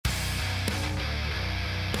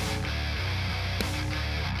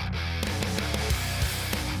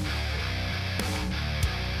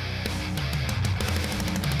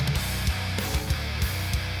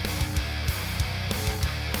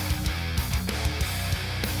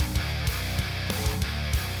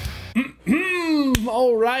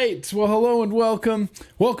All right. Well, hello and welcome.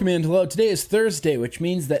 Welcome in. Hello. Today is Thursday, which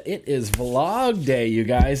means that it is vlog day, you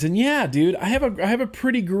guys. And yeah, dude, I have a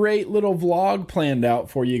pretty great little vlog planned out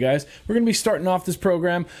for you guys. We're going to be starting off this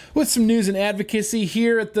program with some news and advocacy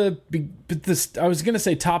here at I was going to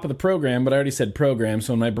say top of the program, but I already said program.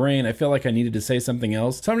 So in my brain, I feel like I needed to say something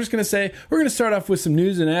else. So I'm just going to say we're going to start off with some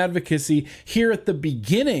news and advocacy here at the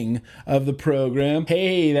beginning of the program.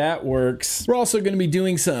 Hey, that works. We're also going to be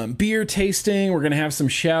doing some beer tasting. We're going to have some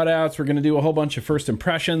shout outs. We're going to do a whole bunch of first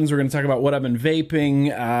impressions. We're going to talk about what I've been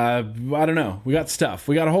vaping. I don't know. We got stuff.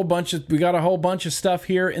 We got a whole bunch of stuff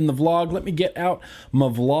here in the vlog. Let me get out my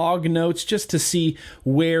vlog notes just to see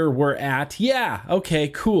where we're at. Yeah. Okay,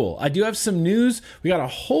 cool. I do have some news. We got a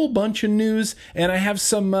whole bunch of news, and I have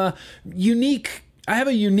some unique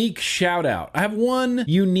shout out. I have one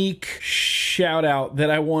unique shout out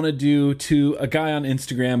that I want to do to a guy on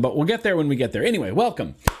Instagram, but we'll get there when we get there. Anyway,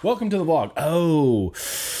 welcome to the vlog.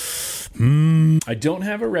 I don't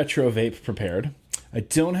have a retro vape prepared. I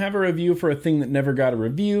don't have a review for a thing that never got a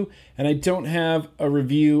review, and I don't have a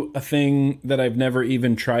thing that I've never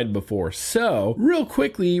even tried before. So, real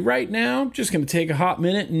quickly, right now, just going to take a hot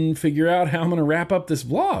minute and figure out how I'm going to wrap up this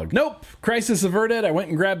vlog. Nope, crisis averted. I went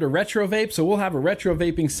and grabbed a retro vape, so we'll have a retro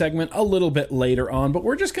vaping segment a little bit later on, but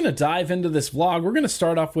we're just going to dive into this vlog. We're going to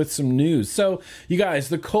start off with some news. So, you guys,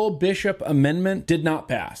 the Cole Bishop Amendment did not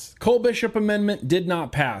pass. Cole Bishop Amendment did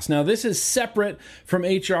not pass. Now, this is separate from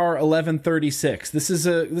HR 1136. This is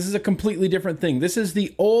a completely different thing. This is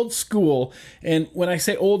the old school, and when I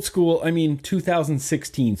say old school, I mean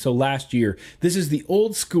 2016, so last year. This is the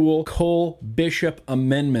old school Cole Bishop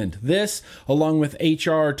Amendment. This, along with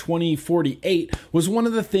HR 2048, was one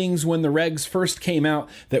of the things when the regs first came out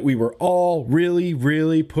that we were all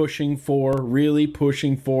really pushing for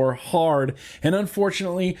hard. And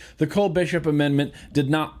unfortunately, the Cole Bishop Amendment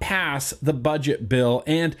did not pass the budget bill,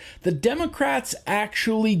 and the Democrats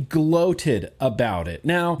actually gloated about it.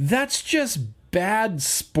 Now, that's just bad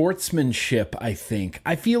sportsmanship, I think.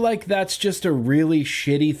 I feel like that's just a really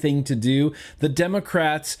shitty thing to do. The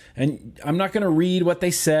Democrats, and I'm not going to read what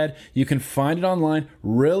they said. You can find it online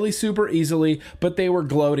really super easily, but they were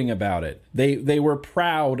gloating about it. They were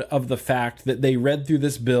proud of the fact that they read through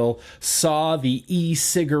this bill, saw the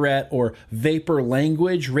e-cigarette or vapor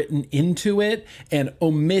language written into it, and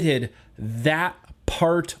omitted that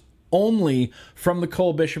part only from the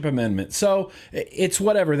Cole Bishop Amendment. So it's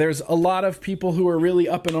whatever. There's a lot of people who are really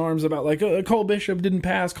up in arms about like, Cole Bishop didn't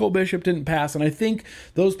pass. And I think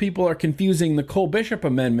those people are confusing the Cole Bishop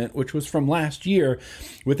Amendment, which was from last year,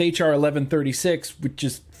 with HR 1136, which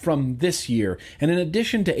is from this year. And in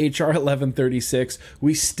addition to HR 1136,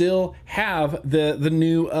 we still have the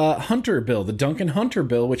new Hunter bill, the Duncan Hunter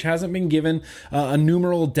bill, which hasn't been given a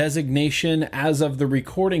numeral designation as of the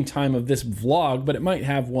recording time of this vlog, but it might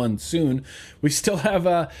have one soon. We still have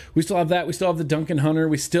that. We still have the Duncan Hunter.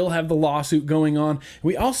 We still have the lawsuit going on.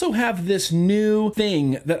 We also have this new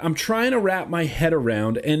thing that I'm trying to wrap my head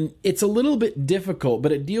around, and it's a little bit difficult,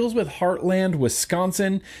 but it deals with Heartland,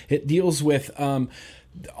 Wisconsin. It deals with Aaron.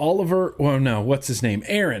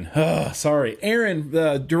 Aaron,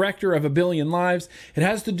 the director of A Billion Lives. It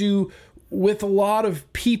has to do with a lot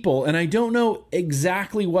of people, and I don't know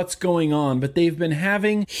exactly what's going on, but they've been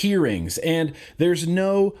having hearings, and there's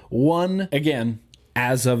no one, again,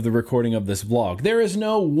 as of the recording of this vlog, there is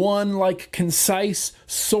no one concise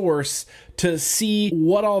source to see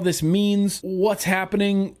what all this means, what's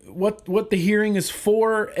happening, what the hearing is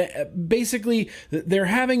for. Basically, they're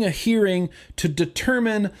having a hearing to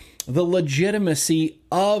determine the legitimacy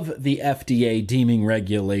of the FDA deeming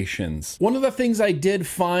regulations. One of the things I did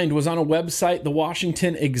find was on a website, the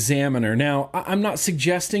Washington Examiner. Now, I'm not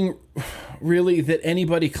suggesting really that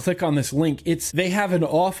anybody click on this link. They have an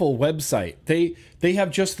awful website. They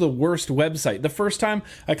have just the worst website. The first time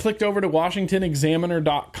I clicked over to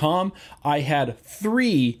WashingtonExaminer.com, I had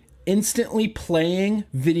 3 instantly playing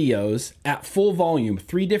videos at full volume,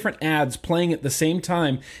 3 different ads playing at the same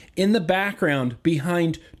time in the background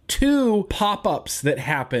behind 2 pop-ups that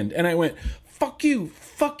happened. And I went, fuck you,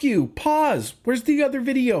 pause. Where's the other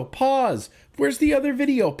video? Pause. Where's the other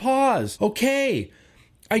video? Pause. Okay.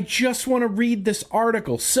 I just want to read this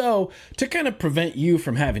article. So, to kind of prevent you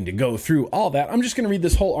from having to go through all that, I'm just going to read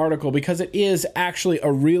this whole article because it is actually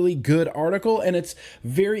a really good article, and it's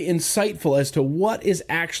very insightful as to what is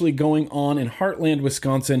actually going on in Heartland,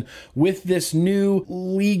 Wisconsin with this new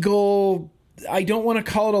legal, I don't want to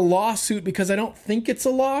call it a lawsuit because I don't think it's a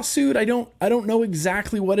lawsuit. I don't know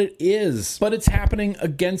exactly what it is, but it's happening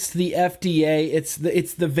against the FDA. It's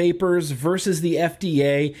the vapors versus the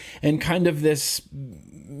FDA, and kind of this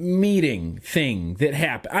meeting thing that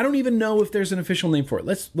happened. I don't even know if there's an official name for it.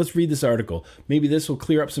 Let's read this article. Maybe this will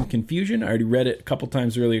clear up some confusion. I already read it a couple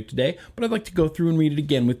times earlier today, but I'd like to go through and read it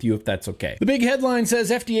again with you if that's okay. The big headline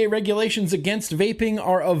says FDA regulations against vaping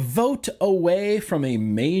are a vote away from a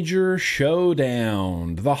major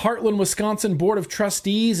showdown. The Heartland, Wisconsin Board of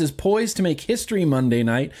Trustees is poised to make history Monday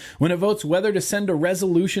night when it votes whether to send a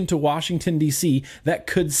resolution to Washington, D.C. that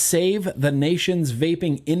could save the nation's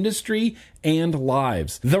vaping industry and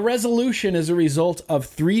lives. The resolution is a result of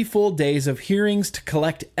 3 full days of hearings to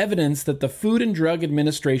collect evidence that the Food and Drug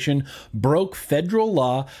Administration broke federal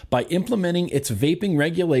law by implementing its vaping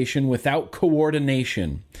regulation without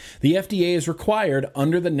coordination. The FDA is required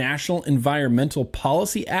under the National Environmental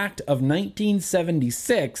Policy Act of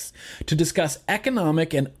 1976 to discuss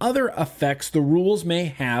economic and other effects the rules may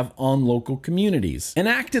have on local communities.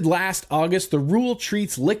 Enacted last August, the rule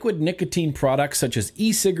treats liquid nicotine products such as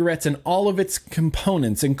e-cigarettes and all of its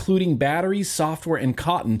components, including batteries, software, and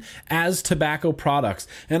cotton, as tobacco products.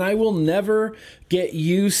 And I will never get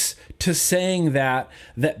used to saying that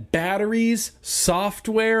batteries,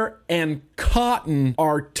 software, and cotton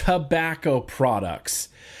are tobacco products.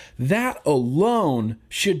 That alone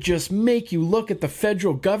should just make you look at the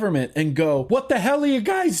federal government and go, what the hell are you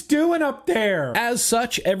guys doing up there? As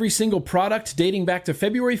such, every single product dating back to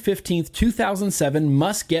February 15th, 2007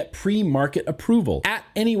 must get pre-market approval at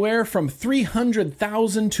anywhere from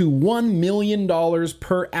 $300,000 to $1 million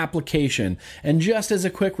per application. And just as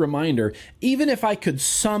a quick reminder, even if I could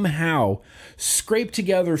somehow scrape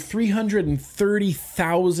together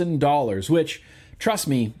 $330,000, which, trust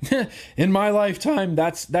me, in my lifetime,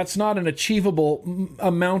 that's not an achievable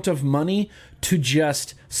amount of money to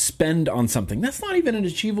just spend on something. That's not even an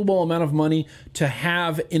achievable amount of money to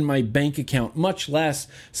have in my bank account, much less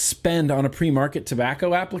spend on a pre-market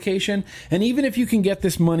tobacco application. And even if you can get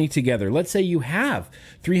this money together, let's say you have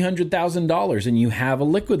 $300,000 and you have a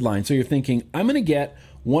liquid line. So you're thinking, I'm going to get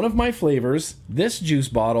one of my flavors, this juice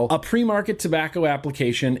bottle, a pre-market tobacco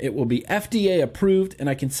application. It will be FDA approved and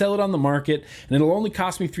I can sell it on the market and it'll only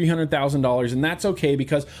cost me $300,000, and that's okay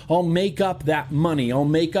because I'll make up that money. I'll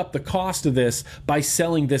make up the cost of this by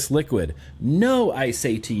selling this liquid. No, I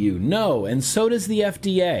say to you, no, and so does the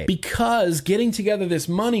FDA, because getting together this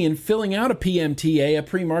money and filling out a PMTA, a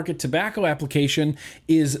pre-market tobacco application,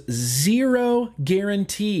 is zero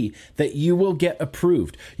guarantee that you will get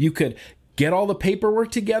approved. You could get all the paperwork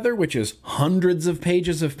together, which is hundreds of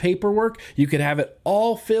pages of paperwork. You could have it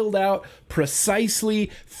all filled out precisely,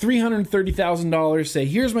 $330,000. Say,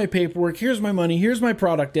 here's my paperwork, here's my money, here's my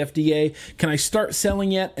product, FDA. Can I start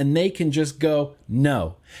selling yet? And they can just go,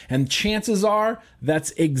 no. And chances are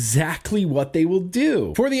that's exactly what they will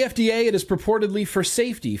do. For the FDA, it is purportedly for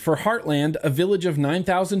safety. For Heartland, a village of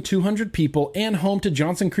 9,200 people and home to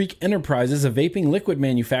Johnson Creek Enterprises, a vaping liquid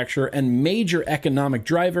manufacturer and major economic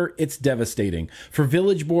driver, it's devastating. For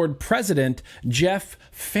Village Board President Jeff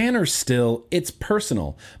Fannerstill, it's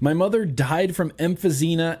personal. My mother died from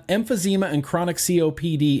emphysema and chronic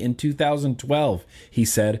COPD in 2012, he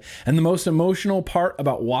said. And the most emotional part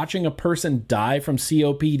about watching a person die from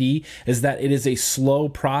COPD is that it is a slow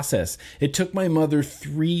process. It took my mother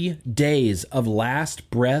 3 days of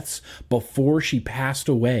last breaths before she passed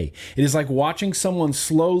away. It is like watching someone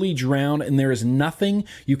slowly drown and there is nothing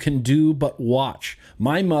you can do but watch.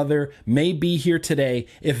 My mother may be here today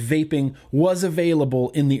if vaping was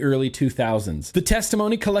available in the early 2000s. The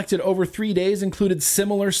testimony collected over 3 days included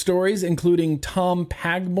similar stories, including Tom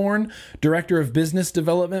Pagborn, Director of Business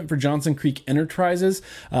Development for Johnson Creek Enterprises.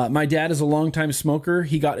 My dad is a longtime smoker.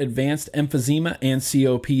 He got advanced emphysema and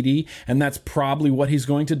COPD, and that's probably what he's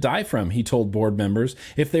going to die from, he told board members.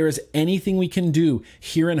 If there is anything we can do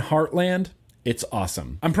here in Heartland, it's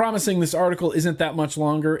awesome. I'm promising this article isn't that much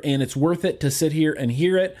longer, and it's worth it to sit here and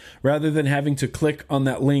hear it rather than having to click on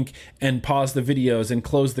that link and pause the videos and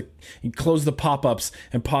close the pop-ups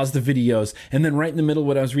and pause the videos. And then right in the middle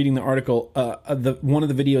when I was reading the article, one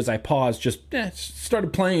of the videos I paused just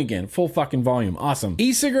started playing again, full fucking volume. Awesome.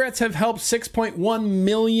 E-cigarettes have helped 6.1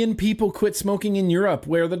 million people quit smoking in Europe,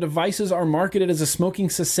 where the devices are marketed as a smoking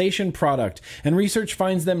cessation product, and research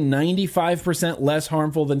finds them 95% less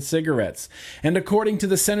harmful than cigarettes. And according to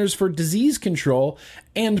the Centers for Disease Control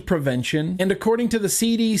and Prevention, and according to the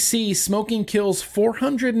CDC, smoking kills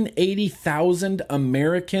 480,000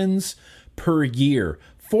 Americans per year.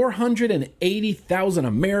 480,000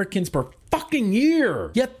 Americans per fucking year.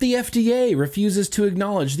 Yet the FDA refuses to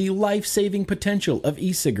acknowledge the life-saving potential of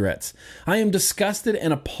e-cigarettes. I am disgusted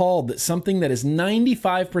and appalled that something that is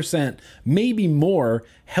 95%, maybe more,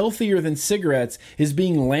 healthier than cigarettes is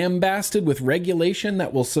being lambasted with regulation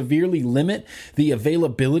that will severely limit the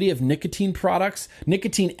availability of nicotine products,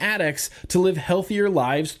 nicotine addicts to live healthier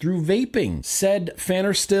lives through vaping. Said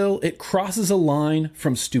Pfannerstill, it crosses a line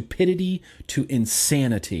from stupidity to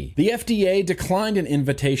insanity. The FDA declined an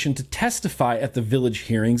invitation to testify at the Village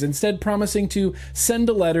hearings, instead promising to send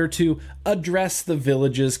a letter to address the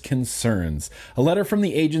Village's concerns. A letter from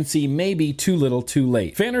the agency may be too little too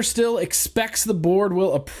late. Pfannerstill expects the board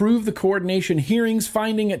will approve the coordination hearings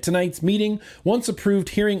finding at tonight's meeting. Once approved,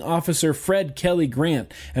 hearing officer Fred Kelly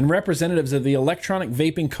Grant and representatives of the Electronic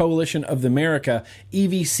Vaping Coalition of America,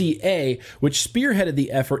 EVCA, which spearheaded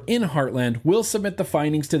the effort in Heartland, will submit the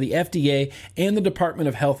findings to the FDA and the Department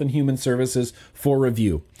of Health and Human Services for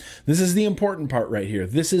review. This is the important part right here.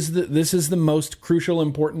 This is the most crucial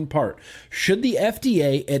important part. Should the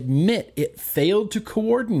FDA admit it failed to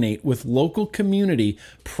coordinate with local community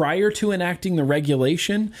prior to enacting the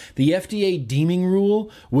regulation, the FDA deeming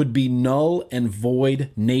rule would be null and void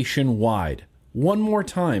nationwide. One more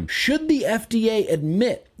time. Should the FDA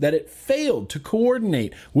admit that it failed to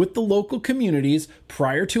coordinate with the local communities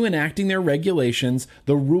prior to enacting their regulations,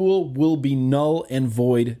 the rule will be null and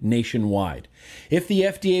void nationwide. If the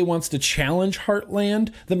FDA wants to challenge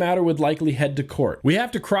Heartland, the matter would likely head to court. We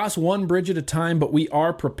have to cross one bridge at a time, but we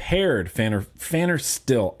are prepared,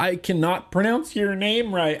 Pfannerstill. I cannot pronounce your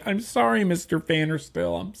name right. I'm sorry, Mr.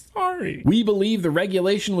 Pfannerstill. I'm sorry. We believe the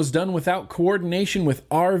regulation was done without coordination with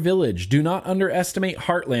our village. Do not underestimate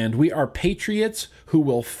Heartland. We are patriots who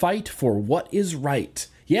will fight for what is right.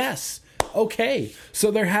 Yes. Okay, so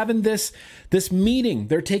they're having this meeting.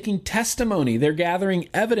 They're taking testimony. They're gathering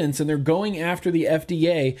evidence, and they're going after the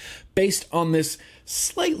FDA based on this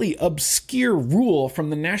slightly obscure rule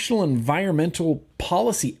from the National Environmental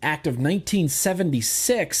Policy Act of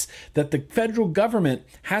 1976 that the federal government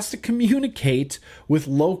has to communicate with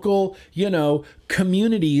local,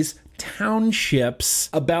 communities, townships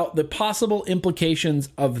about the possible implications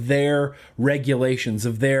of their regulations,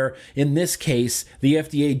 of their, in this case, the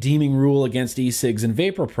FDA deeming rule against e-cigs and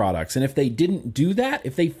vapor products. And if they didn't do that,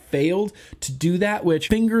 if they failed to do that, which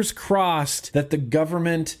fingers crossed that the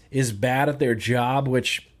government is bad at their job,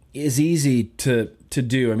 which is easy to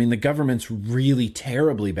do. I mean, the government's really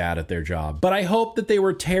terribly bad at their job. But I hope that they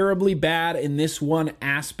were terribly bad in this one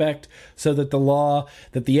aspect so that the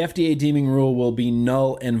FDA deeming rule will be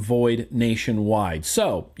null and void nationwide.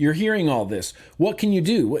 So, you're hearing all this. What can you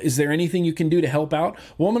do? Is there anything you can do to help out?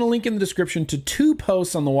 Well, I'm going to link in the description to 2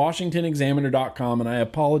 posts on the WashingtonExaminer.com, and I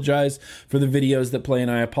apologize for the videos that play,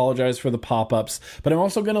 and I apologize for the pop-ups. But I'm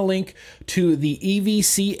also going to link to the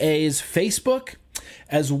EVCA's Facebook,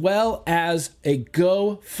 as well as a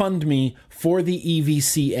GoFundMe for the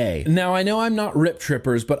EVCA. Now, I know I'm not Rip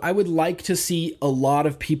Trippers, but I would like to see a lot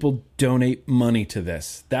of people donate money to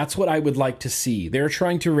this. That's what I would like to see. They're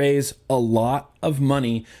trying to raise a lot of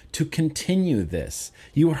money to continue this.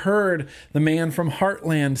 You heard the man from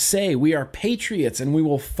Heartland say, we are patriots and we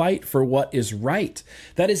will fight for what is right.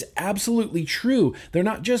 That is absolutely true. They're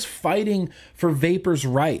not just fighting for vapors'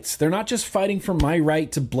 rights. They're not just fighting for my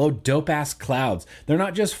right to blow dope-ass clouds. They're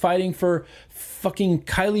not just fighting for fucking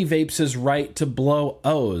Kylie Vapes' right to blow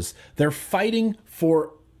O's. They're fighting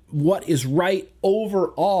for what is right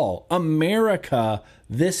overall. America,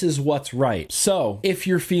 this is what's right. So, if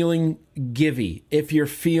you're feeling givey, if you're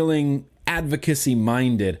feeling advocacy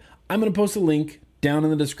minded, I'm going to post a link down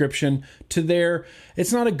in the description to their,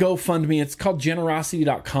 it's not a GoFundMe, it's called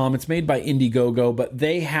generosity.com. It's made by Indiegogo, but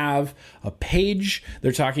they have a page.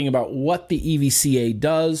 They're talking about what the EVCA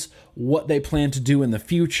does, what they plan to do in the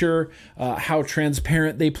future, how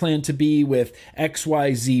transparent they plan to be with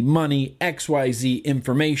XYZ money, XYZ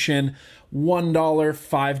information. $1,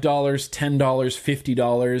 $5, $10,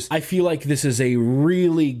 $50. I feel like this is a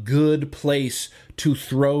really good place to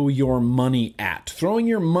throw your money at. Throwing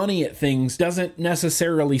your money at things doesn't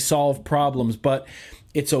necessarily solve problems, but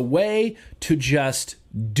it's a way to just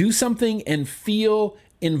do something and feel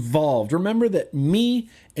involved. Remember that me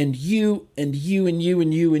and you and you and you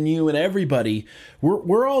and you and you and everybody,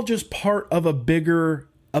 we're all just part of a bigger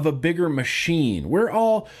machine. We're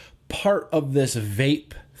all part of this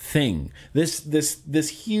vape thing, this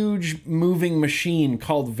huge moving machine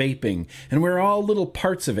called vaping, and we're all little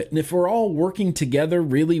parts of it. And if we're all working together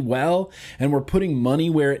really well, and we're putting money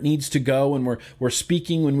where it needs to go, and we're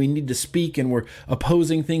speaking when we need to speak, and we're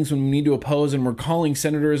opposing things when we need to oppose, and we're calling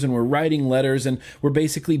senators, and we're writing letters, and we're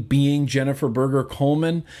basically being Jennifer Berger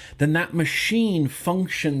Coleman, then that machine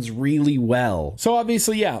functions really well. So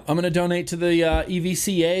obviously, yeah, I'm going to donate to the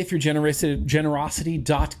EVCA through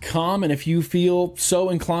generosity.com, and if you feel so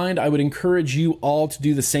inclined, I would encourage you all to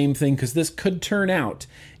do the same thing, because this could turn out,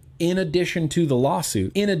 in addition to the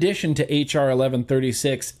lawsuit, in addition to HR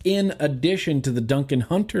 1136, in addition to the Duncan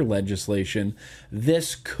Hunter legislation,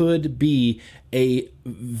 this could be a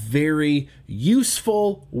very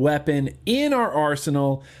useful weapon in our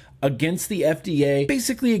arsenal against the FDA,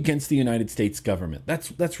 basically against the United States government.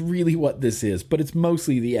 That's really what this is, but it's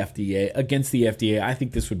mostly the FDA, against the FDA. I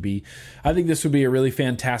think this would be a really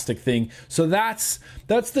fantastic thing. So that's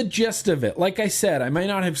the gist of it. Like I said, I might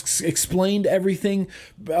not have explained everything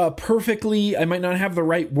perfectly. I might not have the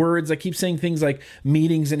right words. I keep saying things like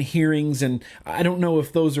meetings and hearings, and I don't know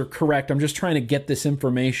if those are correct. I'm just trying to get this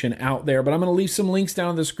information out there, but I'm going to leave some links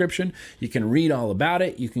down in the description. You can read all about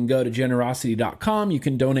it. You can go to generosity.com. You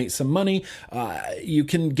can donate some money. You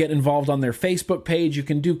can get involved on their Facebook page. You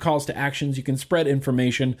can do calls to actions. You can spread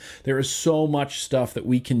information. There is so much stuff that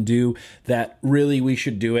we can do that really we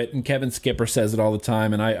should do it. And Kevin Skipper says it all the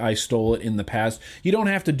time, and I stole it in the past. You don't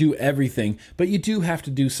have to do everything, but you do have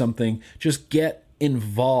to do something. Just get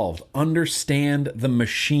involved. Understand the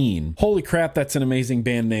machine. Holy crap, that's an amazing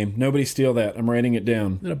band name. Nobody steal that. I'm writing it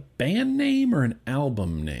down. Is it a band name or an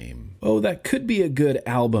album name? Oh, that could be a good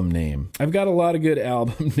album name. I've got a lot of good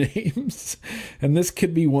album names, and this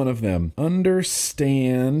could be one of them.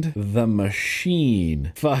 Understand the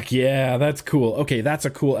Machine. Fuck yeah, that's cool. Okay, that's a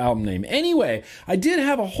cool album name. Anyway, I did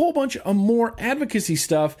have a whole bunch of more advocacy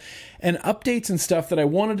stuff and updates and stuff that I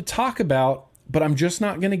wanted to talk about, but I'm just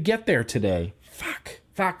not going to get there today. Fuck.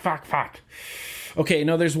 Okay,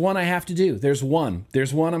 no, there's one I have to do. There's one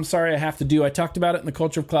I'm sorry I have to do. I talked about it in the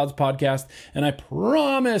Culture of Clouds podcast, and I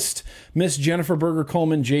promised Miss Jennifer Berger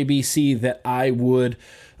Coleman, JBC, that I would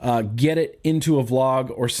get it into a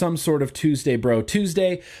vlog or some sort of Tuesday Bro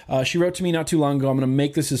Tuesday. She wrote to me not too long ago. I'm going to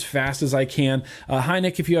make this as fast as I can. Hi,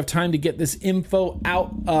 Nick, if you have time to get this info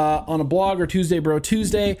out on a blog or Tuesday Bro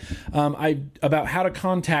Tuesday about how to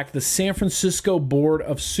contact the San Francisco Board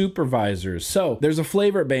of Supervisors. So there's a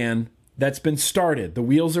flavor ban that's been started. The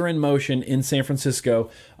wheels are in motion in San Francisco,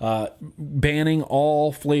 banning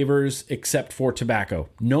all flavors except for tobacco.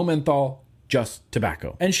 No menthol, just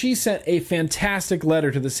tobacco. And she sent a fantastic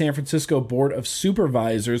letter to the San Francisco Board of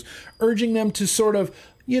Supervisors urging them to sort of,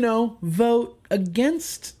 vote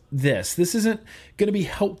against this. This isn't going to be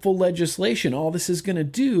helpful legislation. All this is going to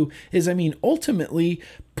do is, ultimately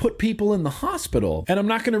put people in the hospital. And I'm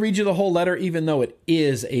not going to read you the whole letter, even though it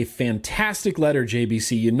is a fantastic letter,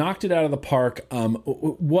 JBC. You knocked it out of the park. I'm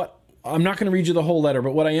not going to read you the whole letter,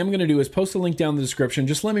 but what I am going to do is post a link down in the description.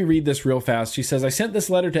 Just let me read this real fast. She says, I sent this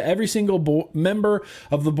letter to every single member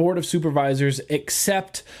of the Board of Supervisors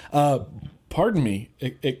except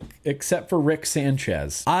except for Rick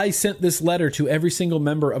Sanchez. I sent this letter to every single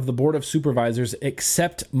member of the Board of Supervisors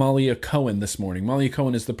except Malia Cohen this morning. Malia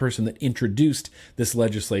Cohen is the person that introduced this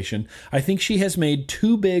legislation. I think she has made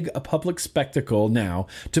too big a public spectacle now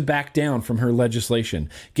to back down from her legislation.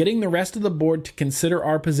 Getting the rest of the board to consider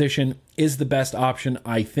our position is the best option,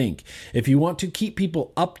 I think. If you want to keep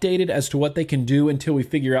people updated as to what they can do until we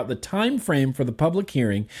figure out the time frame for the public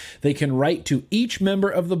hearing, they can write to each member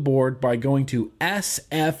of the board by going to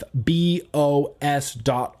sfbos.org.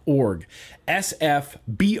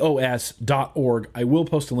 sfbos.org. I will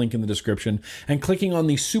post a link in the description, and clicking on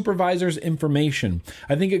the supervisor's information.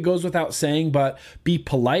 I think it goes without saying, but be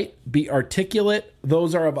polite, be articulate.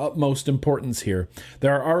 Those are of utmost importance here.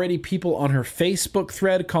 There are already people on her Facebook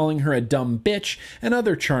thread calling her a dumb bitch and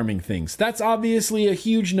other charming things. That's obviously a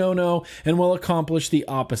huge no-no and will accomplish the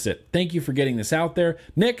opposite. Thank you for getting this out there.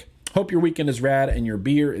 Nick, hope your weekend is rad and your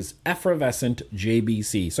beer is effervescent,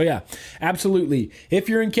 JBC. So yeah, absolutely. If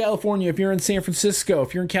you're in California, if you're in San Francisco,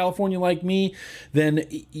 if you're in California like me, then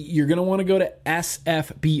you're going to want to go to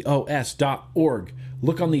sfbos.org.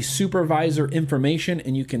 Look on the supervisor information,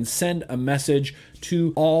 and you can send a message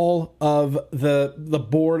to all of the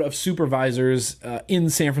Board of Supervisors in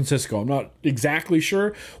San Francisco. I'm not exactly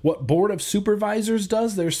sure what Board of Supervisors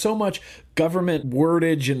does. There's so much government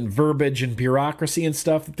wordage and verbiage and bureaucracy and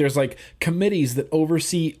stuff that there's like committees that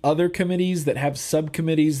oversee other committees that have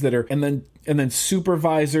subcommittees that are, and then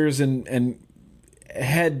supervisors and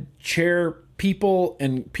head chair people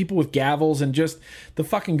and people with gavels, and just the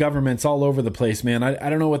fucking government's all over the place, man. I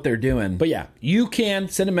don't know what they're doing. But yeah, you can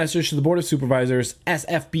send a message to the Board of Supervisors,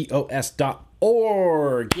 sfbos.org.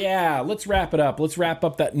 Yeah, let's wrap it up. Let's wrap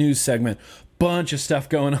up that news segment. Bunch of stuff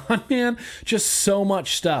going on, man. Just so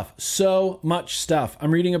much stuff. So much stuff.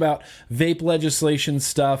 I'm reading about vape legislation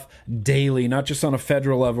stuff daily, not just on a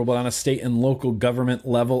federal level, but on a state and local government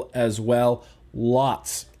level as well.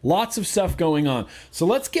 Lots of stuff going on. So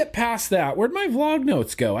let's get past that. Where'd my vlog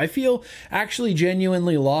notes go? I feel actually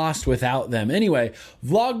genuinely lost without them. Anyway,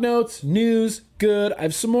 vlog notes, news, good. I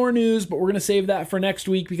have some more news, but we're going to save that for next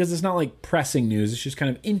week because it's not like pressing news. It's just kind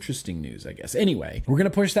of interesting news, I guess. Anyway, we're going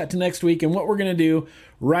to push that to next week. And what we're going to do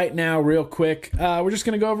right now, real quick, we're just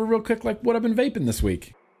going to go over real quick like what I've been vaping this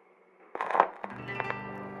week.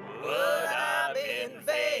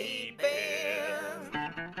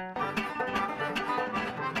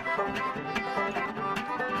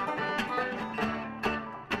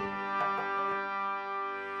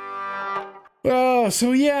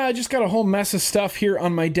 So yeah, I just got a whole mess of stuff here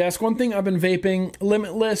on my desk. One thing I've been vaping,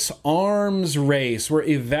 Limitless Arms Race. We're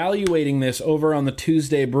evaluating this over on the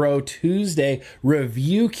Tuesday Bro Tuesday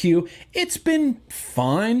review queue. It's been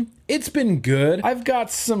fine. It's been good. I've got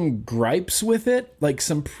some gripes with it, like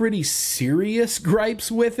some pretty serious gripes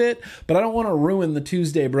with it, but I don't want to ruin the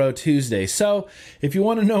Tuesday Bro Tuesday. So if you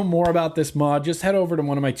want to know more about this mod, just head over to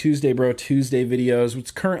one of my Tuesday Bro Tuesday videos, which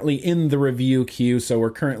is currently in the review queue, so we're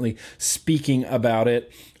currently speaking about it.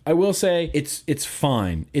 I will say it's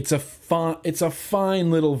fine. It's a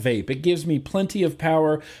fine little vape. It gives me plenty of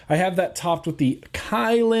power. I have that topped with the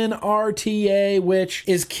Kylan RTA, which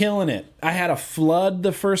is killing it. I had a flood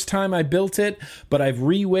the first time I built it, but I've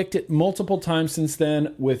re-wicked it multiple times since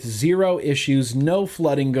then with zero issues, no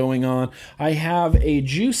flooding going on. I have a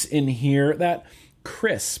juice in here that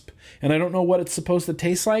crisp, and I don't know what it's supposed to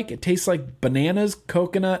taste like. It tastes like bananas,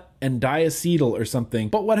 coconut, and diacetyl or something,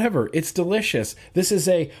 but whatever, it's delicious. This is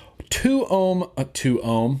a 2 ohm,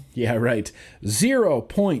 yeah, right,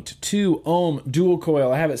 0.2 ohm dual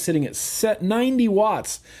coil. I have it sitting at set 90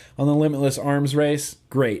 watts on the Limitless Arms Race.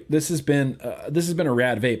 Great. This has been a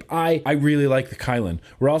rad vape. I really like the Kylan.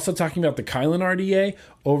 We're also talking about the Kylan RDA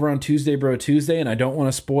over on Tuesday Bro Tuesday, and I don't want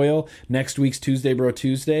to spoil next week's Tuesday Bro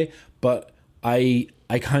Tuesday, but I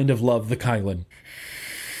kind of love the Kylan.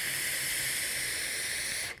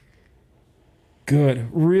 Good,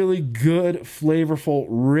 really good, flavorful,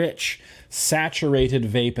 rich, saturated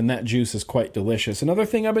vape, and that juice is quite delicious. Another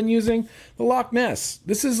thing I've been using, the Loch Ness.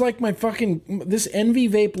 This is like this Envy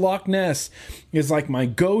Vape Loch Ness is like my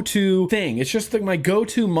go-to thing. It's just like my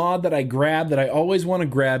go-to mod that I grab, that I always want to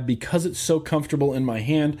grab because it's so comfortable in my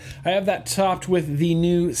hand. I have that topped with the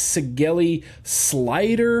new Sigelei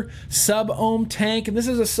Slider sub-ohm tank, and this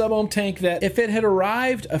is a sub-ohm tank that if it had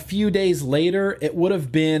arrived a few days later, it would have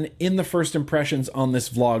been in the first impressions on this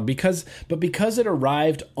vlog, because it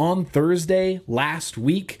arrived on Thursday last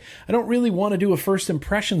week, I don't really want to do a first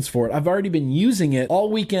impressions for it. I've already been using it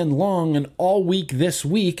all weekend long and all week this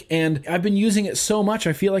week, and I've been using it so much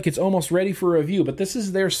I feel like it's almost ready for a review. But this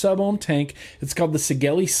is their sub-ohm tank. It's called the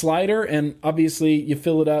Sigelei Slider, and obviously you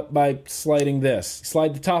fill it up by sliding this.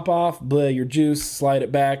 Slide the top off, your juice, slide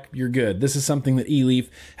it back, you're good. This is something that eLeaf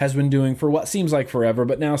has been doing for what seems like forever,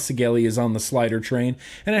 but now Sigelei is on the slider train,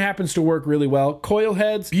 and it happens to work really well. Coil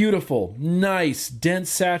heads, beautiful, nice,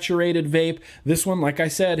 dense, saturated vape. This one, like I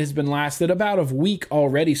said, has been lasted about a week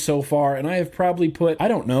already so far, and I have probably put, I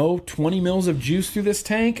don't know, 20 mils of juice through this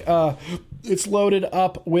tank. It's loaded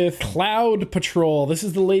up with Cloud Patrol. This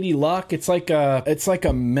is the Lady Luck. It's like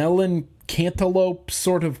a melon cantaloupe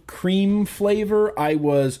sort of cream flavor. I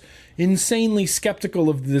was insanely skeptical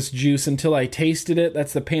of this juice until I tasted it.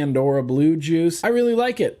 That's the Pandora Blue juice. I really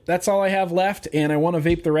like it. That's all I have left, and I want to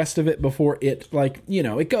vape the rest of it before it,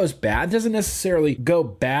 it goes bad. It doesn't necessarily go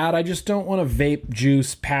bad. I just don't want to vape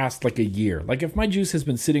juice past like a year. Like if my juice has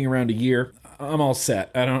been sitting around a year, I'm all set.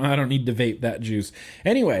 I don't need to vape that juice.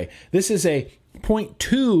 Anyway, this is a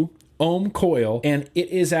 0.2 ohm coil, and it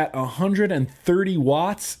is at 130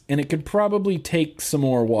 watts, and it could probably take some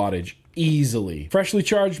more wattage easily. Freshly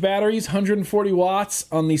charged batteries, 140 watts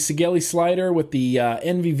on the Sigelei Slider with the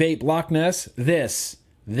Envy Vape Loch Ness. This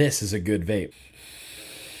is a good vape.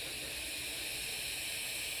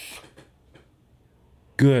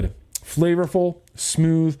 Good, flavorful,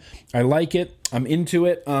 smooth. I like it. I'm into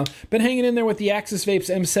it. Been hanging in there with the Axis Vapes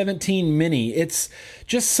M17 Mini. It's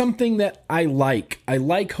just something that I like. I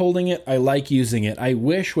like holding it. I like using it. I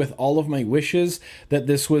wish with all of my wishes that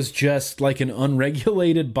this was just like an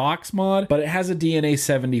unregulated box mod, but it has a DNA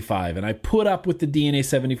 75, and I put up with the DNA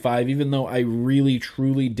 75 even though I really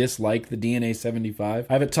truly dislike the DNA 75.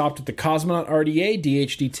 I have it topped with the Cosmonaut RDA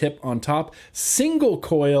DHD tip on top, single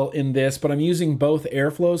coil in this, but I'm using both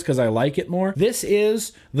airflows because I like it more. This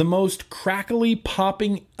is the most crackly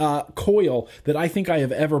popping coil that I think I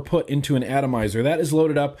have ever put into an atomizer. That is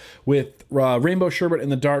loaded up with Rainbow Sherbet in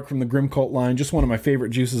the Dark from the Grim Cult line, just one of my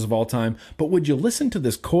favorite juices of all time. But would you listen to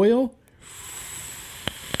this coil?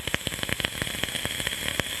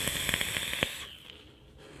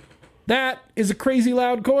 That is a crazy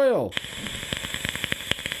loud coil.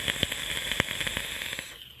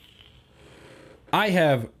 I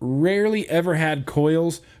have rarely ever had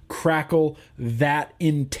coils crackle that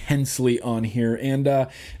intensely on here, and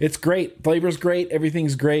it's great. Flavor's great.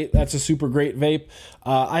 Everything's great. That's a super great vape.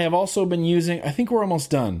 I have also been using, I think we're almost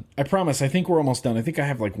done. I promise, I think we're almost done. I think I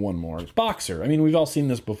have like one more. Boxer. I mean, we've all seen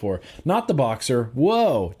this before. Not the Boxer.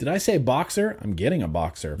 Whoa, did I say Boxer? I'm getting a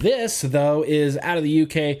Boxer. This, though, is out of the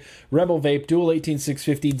UK. Rebel Vape, dual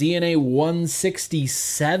 18650, DNA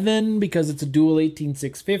 167, because it's a dual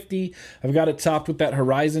 18650. I've got it topped with that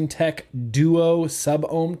Horizon Tech Duo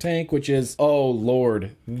sub-ohm tank, which is, oh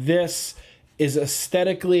lord, this is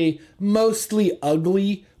aesthetically mostly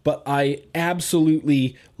ugly, but I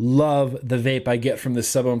absolutely love the vape I get from this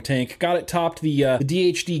sub-ohm tank. Got it topped. The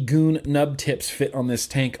DHD Goon nub tips fit on this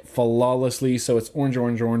tank flawlessly, so it's orange,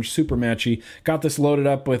 orange, orange, super matchy. Got this loaded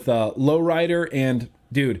up with Lowrider, and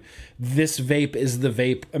dude, this vape is the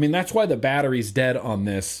vape. I mean, that's why the battery's dead on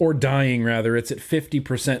this, or dying rather. It's at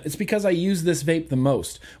 50%. It's because I use this vape the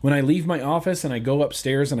most. When I leave my office and I go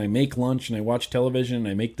upstairs and I make lunch and I watch television and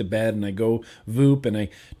I make the bed and I go voop and I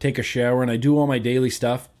take a shower and I do all my daily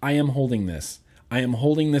stuff, I am holding this. I am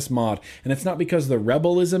holding this mod, and it's not because the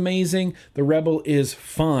Rebel is amazing. The Rebel is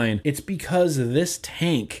fine. It's because this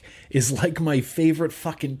tank is like my favorite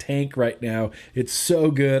fucking tank right now. It's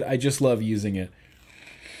so good. I just love using it.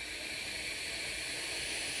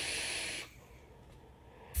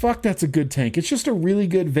 Fuck, that's a good tank. It's just a really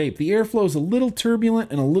good vape. The airflow is a little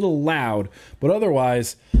turbulent and a little loud, but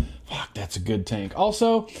otherwise, fuck, that's a good tank.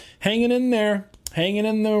 Also, hanging in there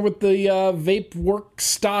with the Vape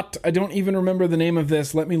Workstat. I don't even remember the name of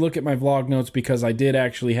this. Let me look at my vlog notes because I did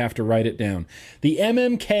actually have to write it down. The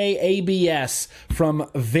MMK ABS from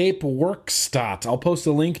Vape Workstat. I'll post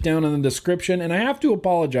a link down in the description, and I have to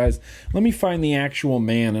apologize. Let me find the actual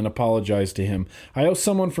man and apologize to him. I owe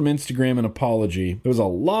someone from Instagram an apology. There was a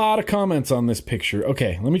lot of comments on this picture.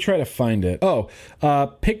 Okay, let me try to find it. Oh,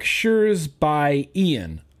 pictures by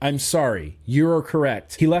Ian. I'm sorry, you're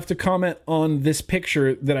correct. He left a comment on this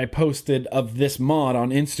picture that I posted of this mod on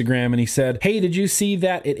Instagram, and he said, hey, did you see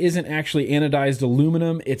that it isn't actually anodized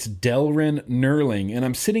aluminum? It's Delrin Knurling. And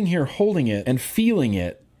I'm sitting here holding it and feeling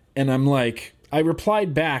it, and I'm like, I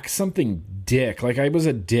replied back something dick. Like, I was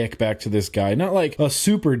a dick back to this guy. Not like a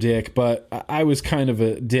super dick, but I was kind of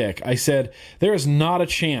a dick. I said, there is not a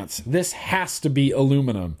chance. This has to be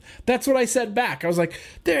aluminum. That's what I said back. I was like,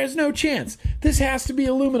 there is no chance. This has to be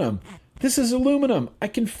aluminum. This is aluminum. I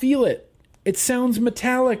can feel it. It sounds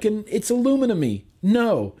metallic and it's aluminum-y.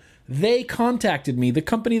 No. They contacted me. The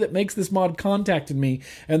company that makes this mod contacted me,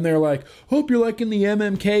 and they're like, hope you're liking the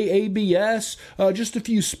MMK ABS. Just a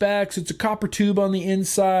few specs. It's a copper tube on the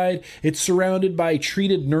inside. It's surrounded by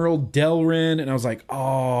treated knurled Delrin. And I was like,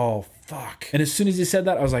 oh, fuck. And as soon as he said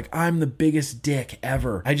that, I was like, I'm the biggest dick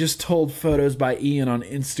ever. I just told Photos by Ian on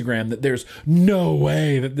Instagram that there's no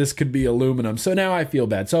way that this could be aluminum. So now I feel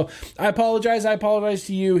bad. So I apologize. I apologize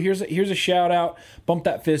to you. Here's a shout out. Bump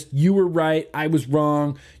that fist. You were right. I was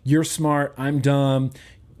wrong. You're smart. I'm dumb.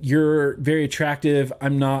 You're very attractive.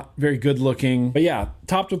 I'm not very good looking. But yeah,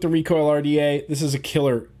 topped with the Recoil RDA. This is a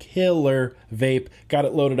killer vape. Got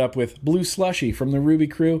it loaded up with Blue Slushy from the Ruby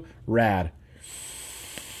Crew. Rad.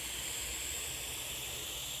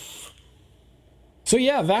 So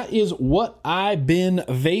yeah, that is what I've been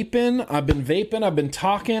vaping. I've been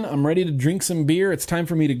talking. I'm ready to drink some beer. It's time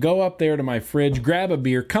for me to go up there to my fridge, grab a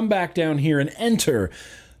beer, come back down here and enter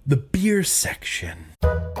the beer section.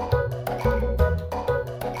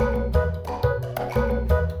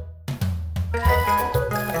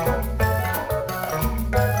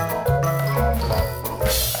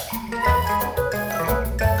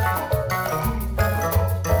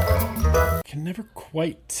 Never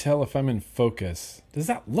quite tell if I'm in focus. Does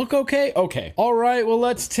that look okay? Okay. All right, well,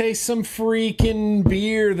 let's taste some freaking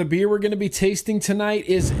beer. The beer we're going to be tasting tonight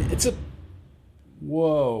it's a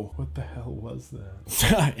Whoa, what the hell was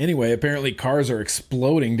that? Anyway, apparently cars are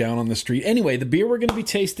exploding down on the street. Anyway, the beer we're going to be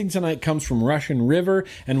tasting tonight comes from Russian River,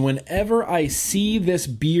 and whenever I see this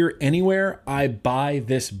beer anywhere, I buy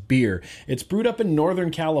this beer. It's brewed up in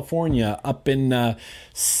Northern California, up in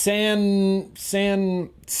Santa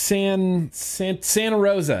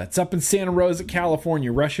Rosa. It's up in Santa Rosa,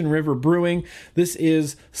 California. Russian River Brewing. This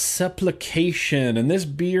is Supplication, and this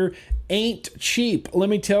beer ain't cheap. Let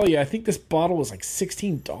me tell you, I think this bottle was like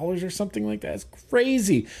 $16 or something like that. It's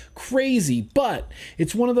crazy, but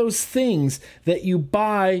it's one of those things that you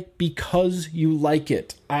buy because you like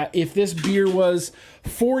it. If this beer was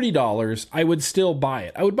 $40, I would still buy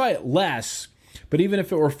it. I would buy it less, but even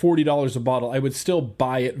if it were $40 a bottle, I would still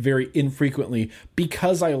buy it very infrequently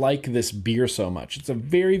because I like this beer so much. It's a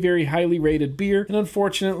very, very highly rated beer, and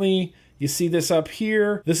unfortunately, you see this up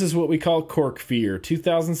here? This is what we call Cork Fear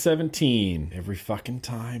 2017. Every fucking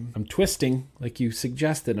time. I'm twisting, like you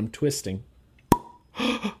suggested, I'm twisting.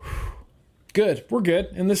 Good, we're good.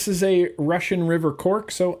 And this is a Russian River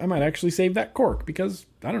cork, so I might actually save that cork because,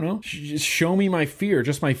 I don't know, just show me my fear,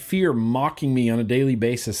 just my fear mocking me on a daily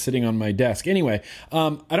basis sitting on my desk. Anyway,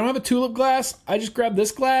 I don't have a tulip glass. I just grabbed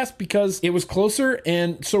this glass because it was closer,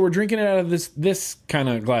 and so we're drinking it out of this kind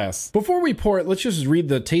of glass. Before we pour it, let's just read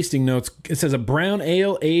the tasting notes. It says a brown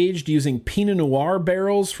ale aged using Pinot Noir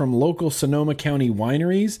barrels from local Sonoma County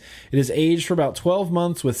wineries. It is aged for about 12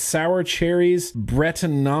 months with sour cherries,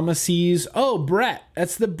 Brettanomyces. Oh, Brett.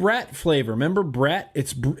 That's the Brett flavor. Remember Brett?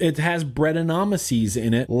 It has Brettanomyces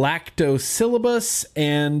in it, Lactobacillus,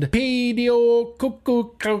 and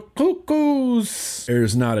Pediococcus.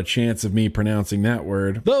 There's not a chance of me pronouncing that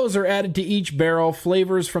word. Those are added to each barrel.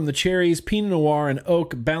 Flavors from the cherries, Pinot Noir, and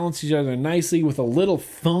oak balance each other nicely with a little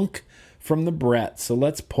thunk from the Brett. So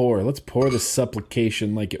let's pour. Let's pour the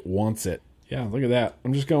Supplication like it wants it. Yeah, look at that.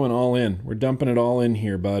 I'm just going all in. We're dumping it all in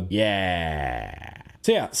here, bud. Yeah.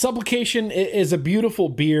 So yeah, Supplication is a beautiful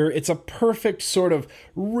beer. It's a perfect sort of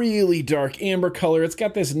really dark amber color. It's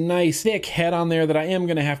got this nice thick head on there that I am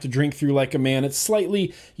going to have to drink through like a man. It's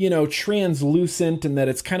slightly, translucent in that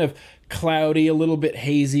it's kind of cloudy, a little bit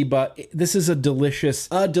hazy, but this is a delicious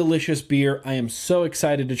beer. I am so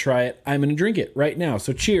excited to try it. I'm going to drink it right now.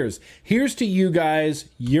 So cheers. Here's to you guys.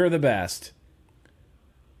 You're the best.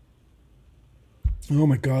 Oh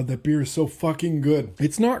my God, that beer is so fucking good.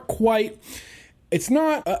 It's not quite a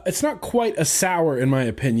sour in my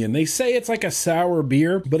opinion. They say it's like a sour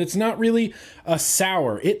beer, but it's not really a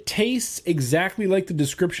sour. It tastes exactly like the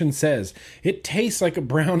description says. It tastes like a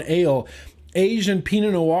brown ale aged in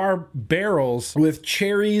Pinot Noir barrels with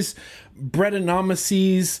cherries,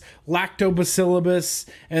 Brettanomyces, Lactobacillus,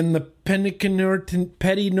 and the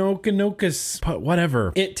Pedinocanocus,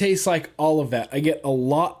 whatever. It tastes like all of that. I get a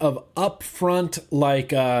lot of upfront, like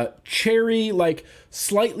cherry, like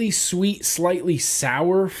slightly sweet, slightly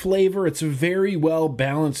sour flavor. It's a very well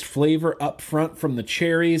balanced flavor up front from the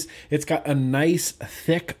cherries. It's got a nice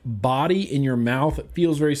thick body in your mouth. It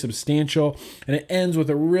feels very substantial, and it ends with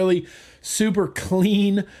a really super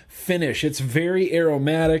clean finish. It's very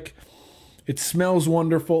aromatic. It smells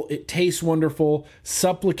wonderful. It tastes wonderful.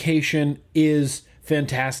 Supplication is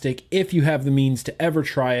fantastic. If you have the means to ever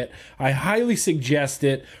try it, I highly suggest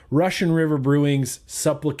it. Russian River Brewing's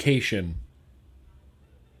Supplication.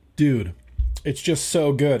 Dude, it's just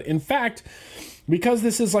so good. In fact, because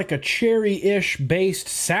this is like a cherry-ish based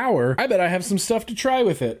sour, I bet I have some stuff to try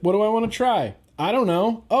with it. What do I want to try? I don't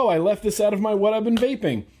know. Oh, I left this out of my what I've been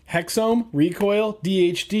vaping. Hexome, recoil,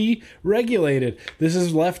 DHD, regulated. This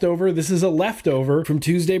is leftover. This is a leftover from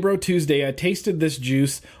Tuesday Bro Tuesday. I tasted this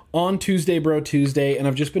juice on Tuesday Bro Tuesday, and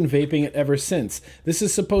I've just been vaping it ever since. This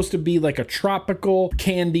is supposed to be like a tropical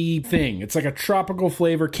candy thing. It's like a tropical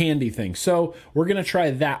flavor candy thing. So we're going to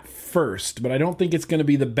try that first, but I don't think it's going to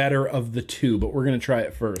be the better of the two, but we're going to try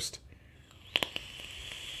it first.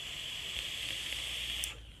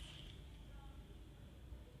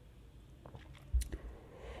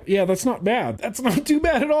 Yeah, that's not bad. That's not too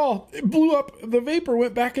bad at all. It blew up. The vapor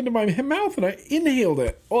went back into my mouth and I inhaled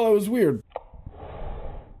it. Oh, that was weird.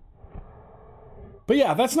 But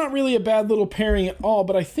yeah, that's not really a bad little pairing at all,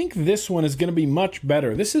 but I think this one is going to be much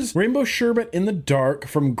better. This is Rainbow Sherbet in the Dark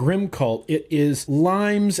from Grim Cult. It is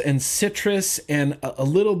limes and citrus and a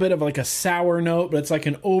little bit of like a sour note, but it's like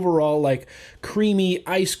an overall like creamy,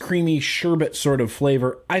 ice creamy sherbet sort of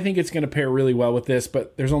flavor. I think it's going to pair really well with this,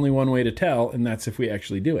 but there's only one way to tell, and that's if we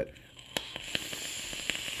actually do it.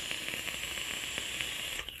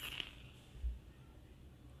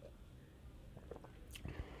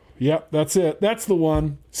 Yep, that's it. That's the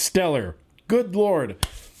one. Stellar. Good Lord.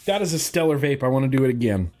 That is a stellar vape. I want to do it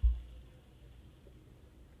again.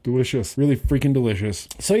 Delicious. Really freaking delicious.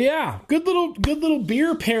 So yeah, good little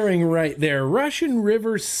beer pairing right there. Russian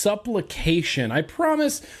River Supplication. I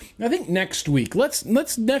promise, I think next week, let's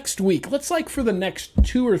like for the next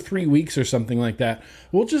 2 or 3 weeks or something like that,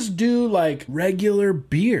 we'll just do like regular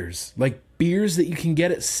beers, like beers that you can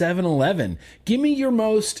get at 7-Eleven. Give me your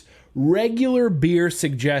most regular beer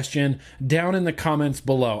suggestion down in the comments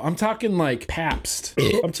below. I'm talking like Pabst.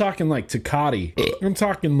 I'm talking like Tecate. I'm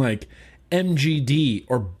talking like MGD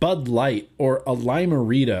or Bud Light or a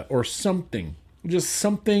Lime-A-Rita or something. Just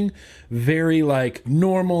something very like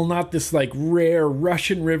normal, not this like rare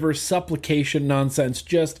Russian River Supplication nonsense,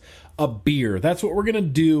 just a beer. That's what we're going to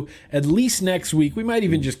do at least next week. We might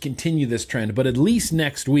even just continue this trend, but at least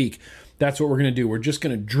next week, that's what we're going to do. We're just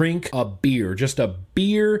going to drink a beer. Just a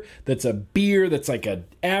beer that's like an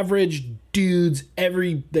average dude's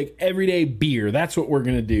everyday beer. That's what we're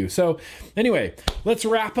going to do. So anyway, let's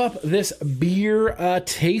wrap up this beer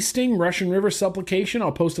tasting, Russian River Supplication.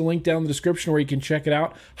 I'll post a link down in the description where you can check it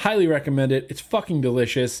out. Highly recommend it. It's fucking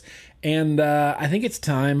delicious. And I think it's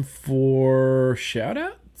time for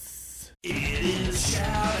shout-outs. It is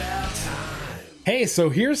shout-out time. Hey, so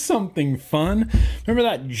here's something fun. Remember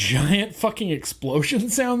that giant fucking explosion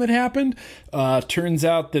sound that happened? Turns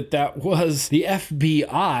out that was the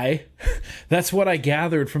FBI. That's what I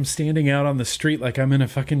gathered from standing out on the street like I'm in a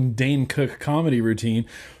fucking Dane Cook comedy routine.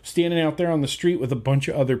 Standing out there on the street with a bunch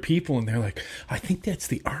of other people, and they're like, I think that's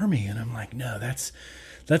the army. And I'm like, no, that's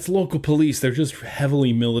local police. They're just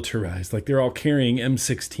heavily militarized. Like they're all carrying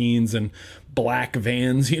M16s and black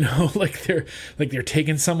vans, you know, like they're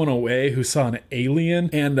taking someone away who saw an alien,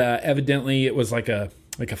 and evidently it was like a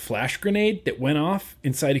flash grenade that went off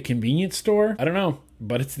inside a convenience store. I don't know,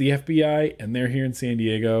 but it's the FBI and they're here in San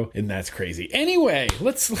Diego, and that's crazy. Anyway,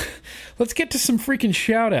 let's get to some freaking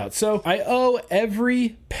shout outs. So I owe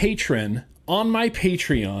every patron on my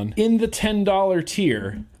Patreon in the $10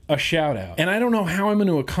 tier a shout out. And I don't know how I'm going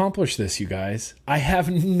to accomplish this, you guys. I have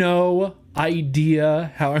no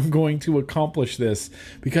idea how I'm going to accomplish this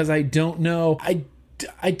because I don't know. I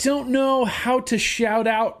don't know how to shout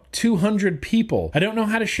out 200 people. I don't know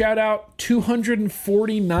how to shout out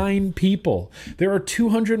 249 people. There are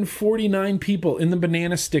 249 people in the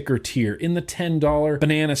banana sticker tier, in the $10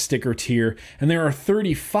 banana sticker tier, and there are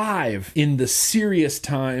 35 in the serious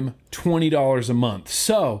time $20 a month.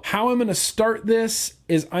 So how I'm going to start this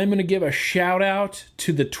is I'm going to give a shout out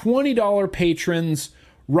to the $20 patrons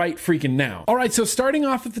right freaking now. All right, so starting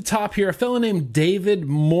off at the top here, a fellow named David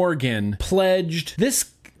Morgan pledged. This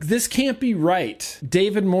can't be right.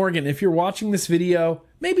 David Morgan, if you're watching this video,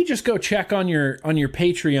 maybe just go check on your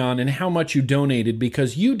Patreon and how much you donated,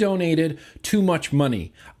 because you donated too much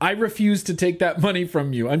money. I refuse to take that money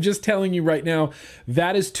from you. I'm just telling you right now,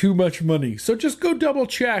 that is too much money. So just go double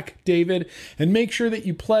check, David, and make sure that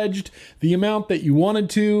you pledged the amount that you wanted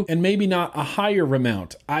to, and maybe not a higher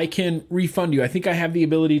amount. I can refund you. I think I have the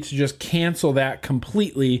ability to just cancel that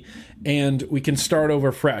completely, and we can start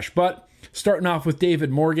over fresh. But starting off with David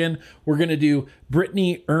Morgan, we're going to do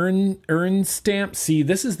Brittany Ernstam. See,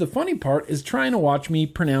 this is the funny part, is trying to watch me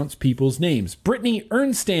pronounce people's names. Brittany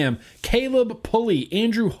Ernstam, Caleb Pulley,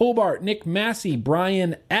 Andrew Hobart, Nick Massey,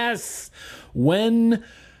 Brian S., Wen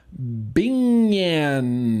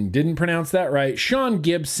Bingyan, didn't pronounce that right, Sean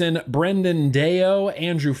Gibson, Brendan Deo,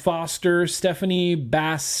 Andrew Foster, Stephanie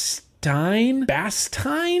Bastine?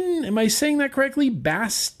 Am I saying that correctly?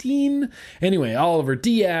 Bastine? Anyway, Oliver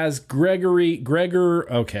Diaz,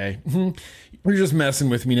 Gregor, okay. You're just messing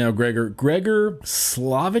with me now, Gregor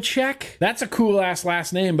Slavacek? That's a cool ass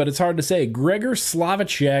last name, but it's hard to say. Gregor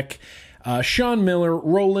Slavacek, Sean Miller,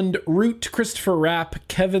 Roland Root, Christopher Rapp,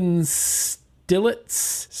 Kevin Stilts?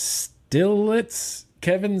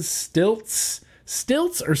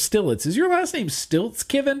 Stilts or Stillitz? Is your last name Stilts,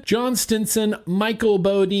 Kevin? John Stinson, Michael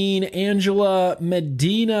Bodine, Angela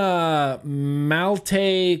Medina,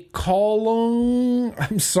 Malte Kolong.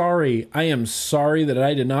 I am sorry that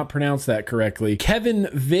I did not pronounce that correctly. Kevin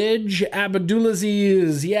Vidge,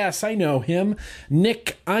 Abdulaziz, yes, I know him.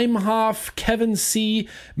 Nick Imhoff, Kevin C.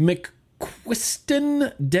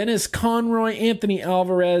 McQuiston, Dennis Conroy, Anthony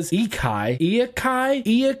Alvarez, Iakai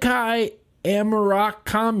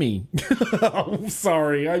Amarakami. I'm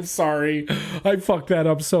sorry. I fucked that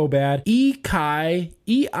up so bad. E-I-K-I.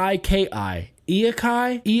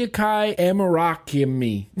 Iakai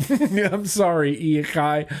Amarakimi. I'm sorry,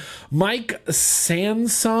 Iakai. Mike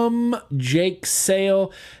Sansom, Jake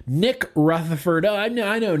Sale, Nick Rutherford. Oh, I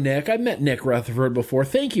know Nick. I've met Nick Rutherford before.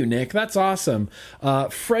 Thank you, Nick. That's awesome.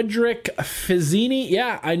 Frederick Fizzini.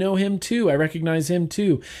 Yeah, I know him too. I recognize him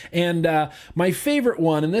too. And my favorite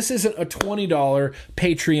one, and this isn't a $20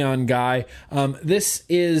 Patreon guy. This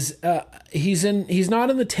is he's not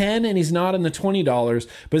in the $10 and he's not in the $20,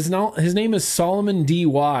 but his name is Solomon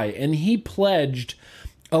DY, and he pledged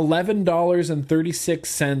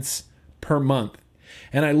 $11.36 per month.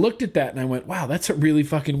 And I looked at that and I went, wow, that's a really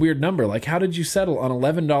fucking weird number. Like, how did you settle on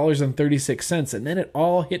 $11.36? And then it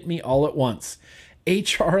all hit me all at once.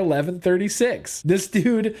 HR 1136. This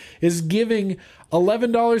dude is giving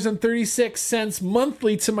 $11.36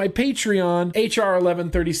 monthly to my Patreon. HR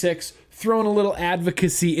 1136. Throwing a little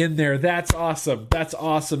advocacy in there. That's awesome. That's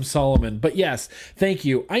awesome, Solomon. But yes, thank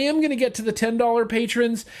you. I am going to get to the $10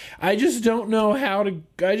 patrons. I just don't know how to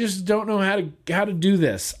do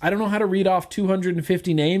this. I don't know how to read off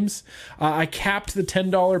 250 names. I capped the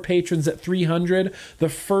 $10 patrons at 300. The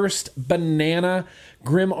first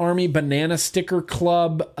Grim Army Banana Sticker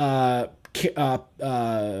Club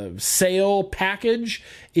sale package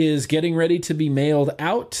is getting ready to be mailed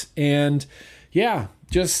out. And yeah,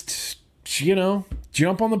 just,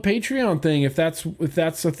 jump on the Patreon thing if that's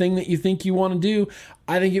a thing that you think you want to do.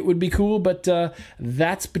 I think it would be cool, but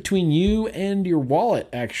that's between you and your wallet,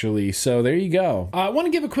 actually. So there you go. I want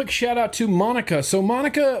to give a quick shout out to Monica. So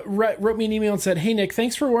Monica wrote me an email and said, "Hey Nick,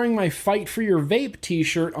 thanks for wearing my Fight for Your Vape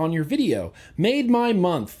t-shirt on your video. Made my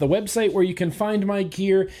month." The website where you can find my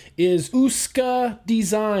gear is Uska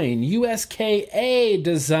Design, USKA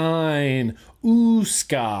Design.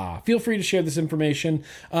 Uska. Feel free to share this information.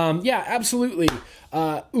 Yeah, absolutely.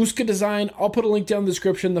 Uska Design. I'll put a link down in the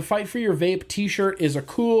description. The Fight for Your Vape t-shirt is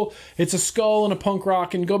it's a skull and a punk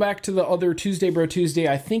rock. And go back to the other Tuesday Bro Tuesday.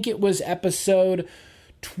 I think it was episode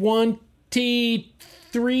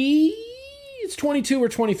 23. It's 22 or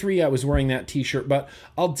 23 I was wearing that t-shirt, but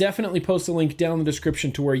I'll definitely post a link down in the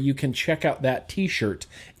description to where you can check out that t-shirt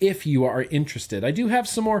if you are interested. I do have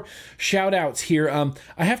some more shout outs here.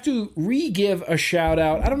 I have to re-give a shout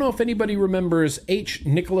out. I don't know if anybody remembers H.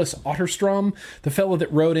 Nicholas Otterstrom, the fellow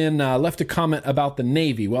that wrote in, left a comment about the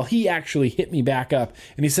Navy. Well, he actually hit me back up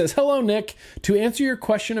and he says, "Hello, Nick. To answer your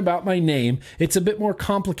question about my name, it's a bit more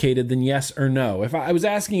complicated than yes or no. I was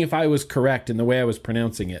asking if I was correct in the way I was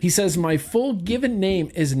pronouncing it." He says, "My full given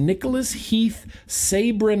name is Nicholas Heath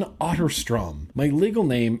Sabrin Otterstrom. My legal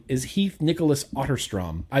name is Heath Nicholas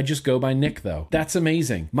Otterstrom. I just go by Nick, though." That's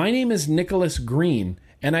amazing. My name is Nicholas Green,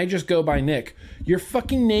 and I just go by Nick. Your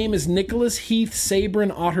fucking name is Nicholas Heath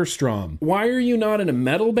Sabrin Otterstrom. Why are you not in a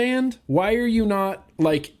metal band? Why are you not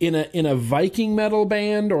like in a Viking metal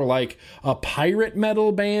band or like a pirate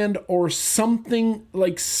metal band or something,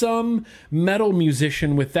 like some metal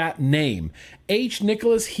musician with that name? H.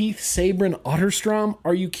 Nicholas Heath Sabrin Otterstrom?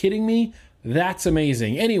 Are you kidding me? That's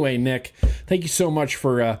amazing. Anyway, Nick, thank you so much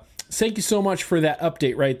for that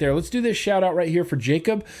update right there. Let's do this shout out right here for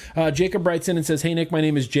Jacob. Jacob writes in and says, "Hey Nick, my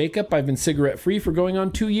name is Jacob. I've been cigarette free for going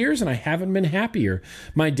on 2 years and I haven't been happier.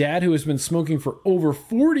 My dad, who has been smoking for over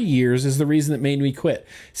 40 years, is the reason that made me quit.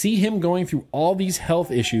 See him going through all these health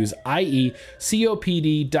issues, i.e.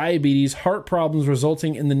 COPD, diabetes, heart problems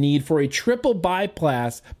resulting in the need for a triple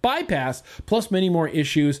bypass, plus many more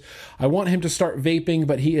issues. I want him to start vaping,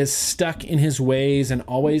 but he is stuck in his ways and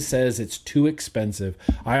always says it's too expensive.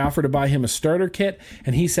 I offer to buy him a starter kit,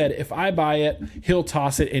 and he said if I buy it, he'll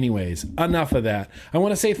toss it anyways. Enough of that. I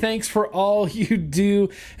want to say thanks for all you do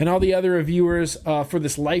and all the other reviewers for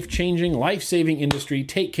this life-changing, life-saving industry.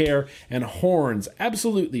 Take care, and horns."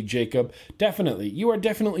 Absolutely, Jacob. Definitely. You are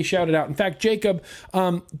definitely shouted out. In fact, Jacob,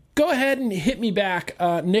 go ahead and hit me back,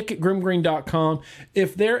 nick@grimgreen.com.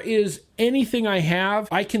 If there is anything I have,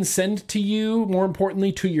 I can send to you, more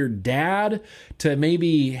importantly, to your dad, to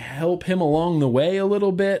maybe help him along the way a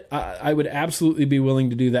little bit. I would absolutely be willing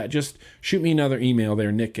to do that. Just shoot me another email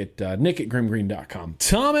there, nick@grimgreen.com.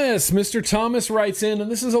 Mr. Thomas writes in,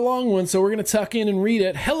 and this is a long one, so we're going to tuck in and read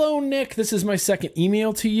it. "Hello, Nick. This is my second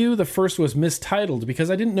email to you. The first was mistitled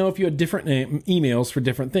because I didn't know if you had different emails for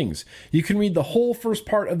different things. You can read the whole first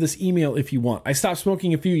part of this email if you want. I stopped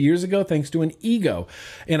smoking a few years ago thanks to an Ego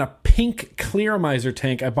and a pink Clearmizer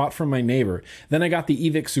tank I bought from my neighbor. Then I got the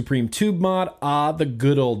Evic Supreme tube mod. The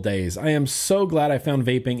good old days. I am so glad I found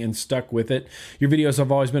vaping and stuck with it. Your videos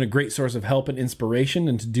have always been a great source source of help and inspiration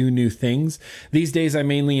and to do new things. These days, I'm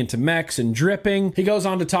mainly into mechs and dripping. He goes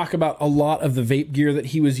on to talk about a lot of the vape gear that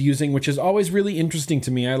he was using, which is always really interesting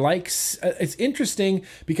to me. It's interesting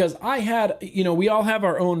because we all have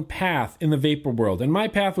our own path in the vapor world. And my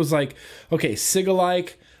path was like, okay,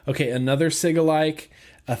 Sig-alike, okay, another Sig-alike,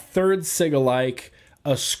 a third Sig-alike,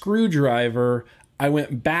 a screwdriver. I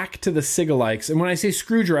went back to the Sig-alikes. And when I say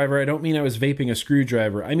screwdriver, I don't mean I was vaping a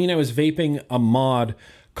screwdriver. I mean I was vaping a mod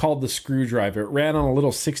called the Screwdriver. It ran on a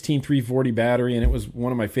little 16340 battery, and it was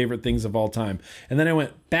one of my favorite things of all time. And then I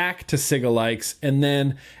went back to Sig-alikes, and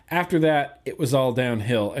then after that, it was all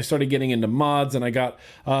downhill. I started getting into mods, and I got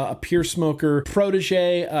a Pure Smoker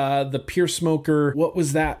Protege, the Pure Smoker. What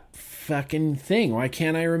was that fucking thing? Why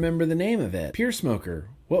can't I remember the name of it? Pure Smoker.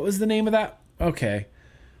 What was the name of that? Okay.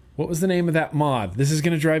 What was the name of that mod? This is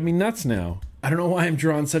going to drive me nuts now. I don't know why I'm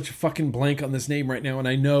drawing such a fucking blank on this name right now, and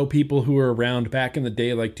I know people who were around back in the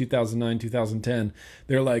day, like 2009, 2010,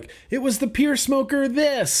 they're like, it was the Pure Smoker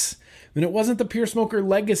this! And it wasn't the Pure Smoker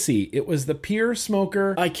Legacy. It was the Pure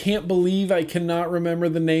Smoker... I can't believe I cannot remember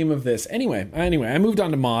the name of this. Anyway, I moved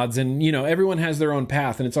on to mods, and, everyone has their own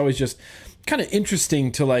path, and it's always just kind of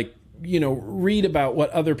interesting to, read about what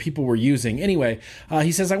other people were using. Anyway,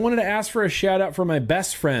 he says, I wanted to ask for a shout out for my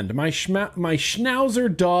best friend, my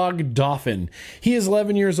Schnauzer dog, Dauphin. He is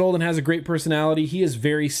 11 years old and has a great personality. He is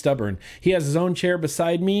very stubborn. He has his own chair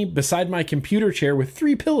beside my computer chair with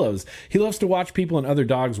 3 pillows. He loves to watch people and other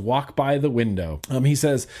dogs walk by the window. He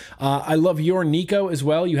says, I love your Nico as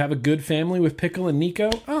well. You have a good family with Pickle and Nico.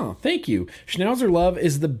 Oh, thank you. Schnauzer love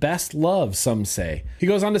is the best love, some say. He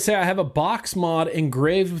goes on to say, I have a box mod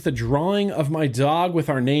engraved with a drawing of my dog with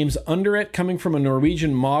our names under it, coming from a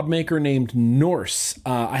Norwegian mod maker named Norse.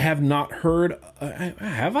 I have not heard...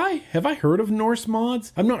 have I? Have I heard of Norse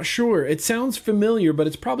mods? I'm not sure. It sounds familiar, but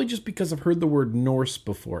it's probably just because I've heard the word Norse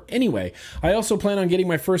before. Anyway, I also plan on getting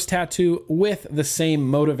my first tattoo with the same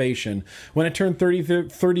motivation. When I turn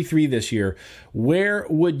 33 this year, where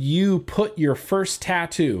would you put your first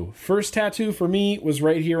tattoo? First tattoo for me was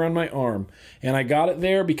right here on my arm. And I got it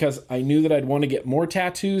there because I knew that I'd want to get more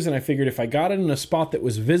tattoos, and I figured if I got it in a spot that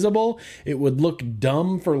was visible, it would look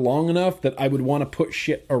dumb for long enough that I would want to put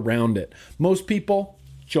shit around it. Most people,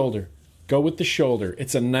 shoulder. Go with the shoulder.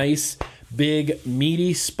 It's a nice, big,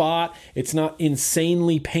 meaty spot. It's not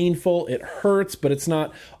insanely painful. It hurts, but it's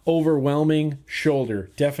not overwhelming. Shoulder.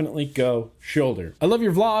 Definitely go shoulder. I love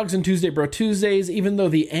your vlogs and Tuesday Bro Tuesdays, even though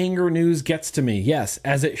the anger news gets to me. Yes,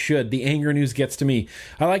 as it should. The anger news gets to me.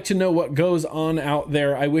 I like to know what goes on out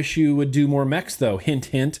there. I wish you would do more mechs, though. Hint,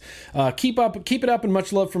 hint. Keep it up, and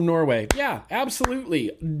much love from Norway. Yeah,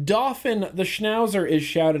 absolutely. Dauphin the Schnauzer is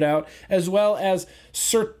shouted out, as well as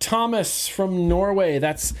Sir Thomas from Norway.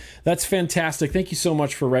 That's fantastic. Thank you so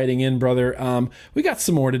much for writing in, brother. We got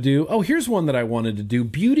some more to do. Oh, here's one that I wanted to do.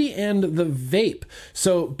 Beauty and the Vape.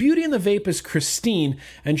 So Beauty and the Vape is Christine,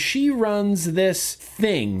 and she runs this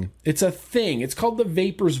thing. It's a thing. It's called The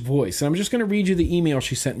Vapor's Voice. And I'm just going to read you the email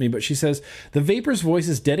she sent me, but she says, The Vapor's Voice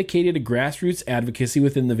is dedicated to grassroots advocacy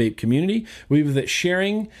within the vape community. We believe that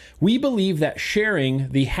sharing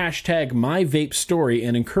the hashtag #MyVapeStory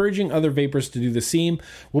and encouraging other vapors to do the same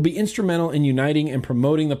will be instrumental in uniting and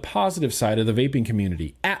promoting the positive side of the vaping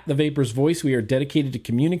community. At The Vapor's Voice, we are dedicated to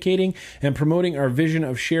communicating and promoting our vision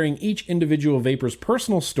of sharing each individual vapor's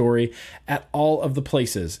personal story at all of the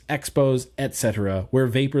places, expos, etc., where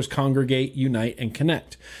vapors congregate, unite, and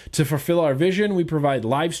connect. To fulfill our vision, we provide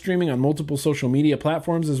live streaming on multiple social media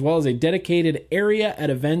platforms, as well as a dedicated area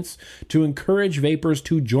at events to encourage vapors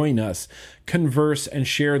to join us, converse, and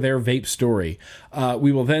share their vape story.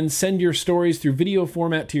 We will then send your stories through video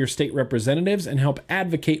format to your state representatives and help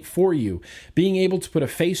advocate for you. Being able to put a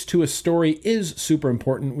face to a story is super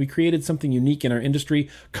important. We created something unique in our industry.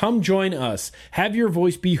 Come join us. Have your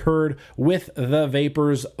voice be heard with The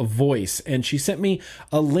Vapor's Voice. And she sent me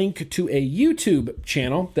a link to a YouTube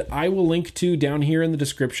channel that I will link to down here in the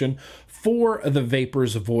description for The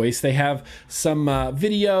Vapor's Voice. They have some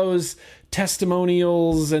videos,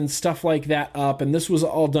 testimonials, and stuff like that up, and this was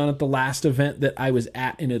all done at the last event that I was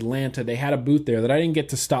at in Atlanta. They had a booth there that I didn't get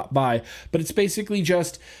to stop by, but it's basically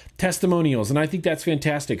just testimonials, and I think that's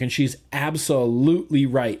fantastic, and she's absolutely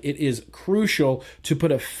right. It is crucial to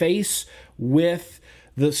put a face with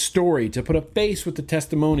the story, to put a face with the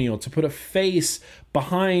testimonial, to put a face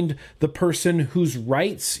behind the person whose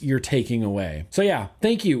rights you're taking away. So yeah,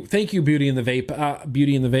 thank you, Beauty and the Vape.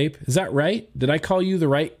 Beauty and the Vape, is that right? Did I call you the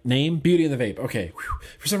right name? Beauty and the Vape. Okay. Whew.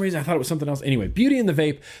 For some reason I thought it was something else. Anyway, Beauty and the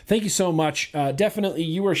Vape, thank you so much. Definitely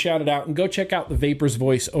you were shouted out, and go check out the Vapor's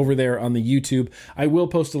Voice over there on the YouTube. I will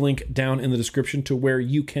post a link down in the description to where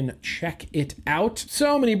you can check it out.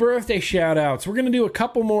 So many birthday shout outs. We're gonna do a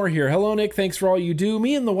couple more here. Hello Nick, thanks for all you do.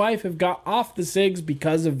 Me and the wife have got off the cigs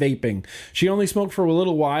because of vaping. She only smoked for a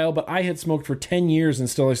little while, but I had smoked for 10 years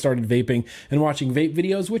until I started vaping and watching vape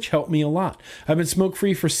videos, which helped me a lot. I've been smoke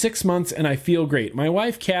free for 6 months and I feel great. My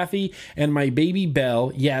wife Kathy and my baby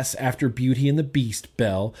Belle, yes, after Beauty and the Beast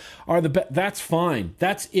Belle, are the best. That's fine.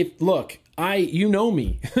 That's it. Look, you know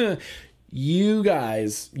me. You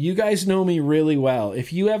guys know me really well.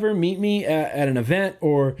 If you ever meet me at an event,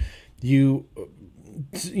 or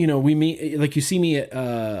we meet, like you see me at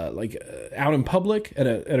out in public at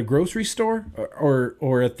a grocery store,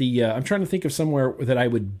 or at the I'm trying to think of somewhere that I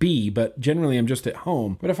would be, but generally I'm just at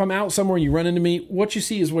home. But if I'm out somewhere and you run into me, what you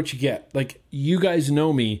see is what you get. Like, you guys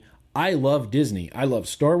know me. I love Disney. I love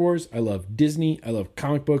Star Wars. I love Disney. I love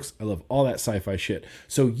comic books. I love all that sci-fi shit.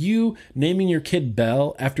 So you naming your kid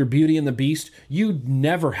Belle after Beauty and the Beast, you'd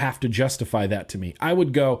never have to justify that to me. I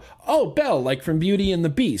would go, oh, Belle, like from Beauty and the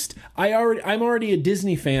Beast. I'm already a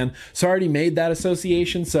Disney fan, so I already made that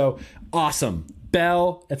association. So awesome.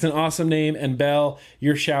 Belle, it's an awesome name, and Belle,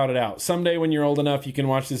 you're shouted out. Someday when you're old enough, you can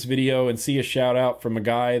watch this video and see a shout out from a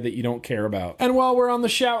guy that you don't care about. And while we're on the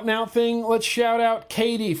shouting out thing, let's shout out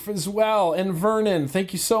Katie as well, and Vernon.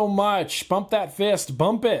 Thank you so much. Bump that fist.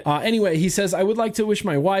 Bump it. Anyway, he says, I would like to wish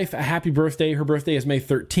my wife a happy birthday. Her birthday is May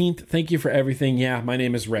 13th. Thank you for everything. Yeah, my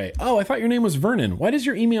name is Ray. Oh, I thought your name was Vernon. Why does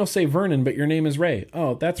your email say Vernon, but your name is Ray?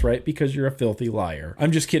 Oh, that's right, because you're a filthy liar.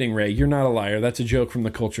 I'm just kidding, Ray. You're not a liar. That's a joke from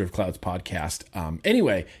the Culture of Clouds podcast.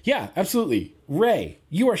 Anyway, yeah, absolutely. Ray,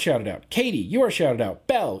 you are shouted out. Katie, you are shouted out.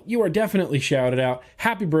 Belle, you are definitely shouted out.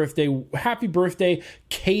 Happy birthday,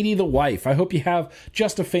 Katie the wife. I hope you have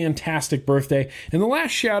just a fantastic birthday. And the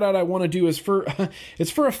last shout out I want to do is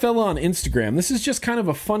it's for a fella on Instagram. This is just kind of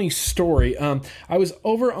a funny story. I was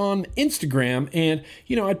over on Instagram, and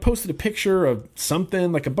I'd posted a picture of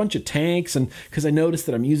something like a bunch of tanks, and because I noticed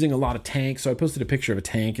that I'm using a lot of tanks, so I posted a picture of a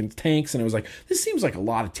tank and tanks, and I was like, this seems like a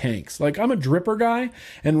lot of tanks. Like, I'm a dripper guy,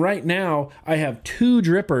 and right now I have 2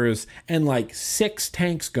 drippers and like 6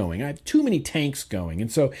 tanks going. I have too many tanks going.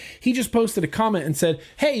 And so he just posted a comment and said,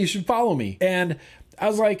 hey, you should follow me. And I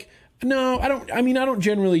was like, no, I don't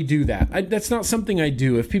generally do that. That's not something I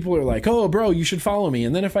do. If people are like, oh, bro, you should follow me.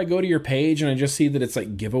 And then if I go to your page and I just see that it's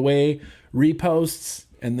like giveaway reposts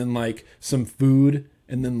and then like some food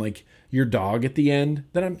and then like your dog at the end,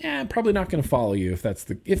 then I'm probably not going to follow you if that's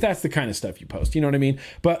the kind of stuff you post. You know what I mean?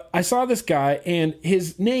 But I saw this guy, and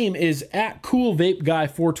his name is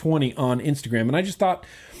 @CoolVapeGuy420 on Instagram, and I just thought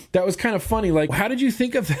that was kind of funny. Like, how did you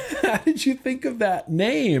think of that? How did you think of that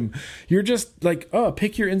name? You're just like, oh,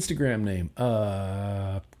 pick your Instagram name.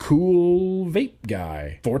 Cool Vape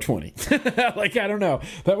Guy 420. Like, I don't know.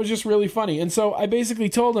 That was just really funny. And so I basically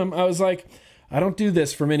told him, I was like, I don't do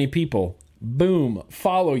this for many people. Boom,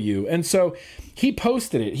 follow you. And so he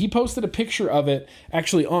posted it. He posted a picture of it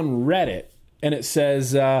actually on Reddit, and it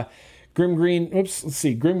says, Grim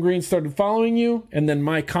Green started following you, and then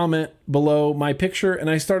my comment below my picture, and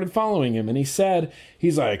I started following him. And he's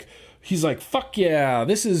like, fuck yeah,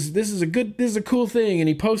 this is a cool thing. And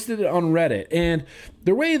he posted it on Reddit. And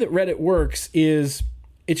the way that Reddit works is,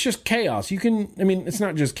 it's just chaos. It's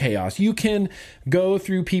not just chaos. You can go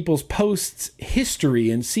through people's posts history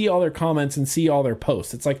and see all their comments and see all their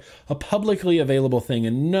posts. It's like a publicly available thing.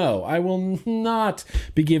 And no, I will not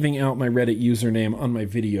be giving out my Reddit username on my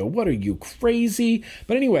video. What are you, crazy?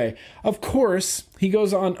 But anyway, of course, he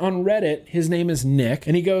goes on Reddit. His name is Nick,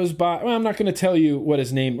 and he goes by, well, I'm not going to tell you what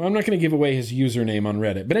his name, I'm not going to give away his username on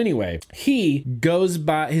Reddit. But anyway, he goes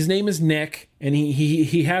by, his name is Nick, and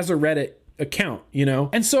he has a Reddit account,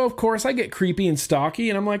 And so, of course, I get creepy and stalky,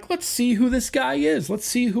 and I'm like, let's see who this guy is. Let's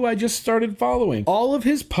see who I just started following. All of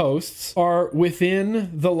his posts are within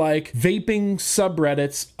the, like, vaping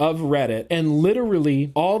subreddits of Reddit, and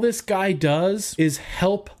literally all this guy does is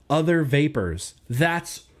help other vapors.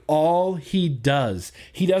 That's all he does.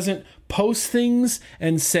 He doesn't post things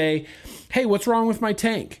and say, hey, what's wrong with my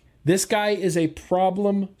tank? This guy is a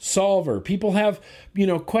problem solver. People have,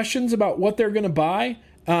 questions about what they're going to buy.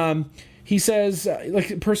 He says,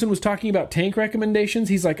 like a person was talking about tank recommendations.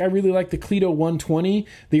 He's like, I really like the Cleto 120,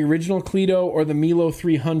 the original Cleto, or the Milo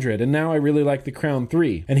 300. And now I really like the Crown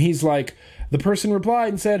 3. And he's like, The person replied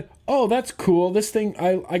and said, "Oh, that's cool. This thing,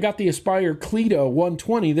 I got the Aspire Cleto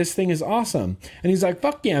 120. This thing is awesome." And he's like,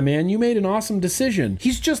 "Fuck yeah, man. You made an awesome decision."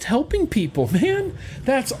 He's just helping people, man.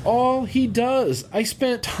 That's all he does. I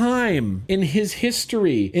spent time in his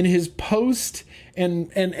history, in his post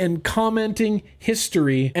and commenting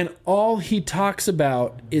history, and all he talks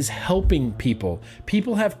about is helping people.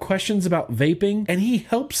 People have questions about vaping, and he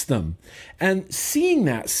helps them. And seeing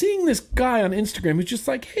this guy on Instagram who's just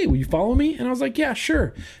like, "Hey, will you follow me?" And I was like, "Yeah,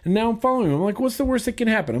 sure." And now I'm following him. I'm like, what's the worst that can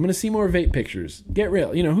happen? I'm going to see more vape pictures. Get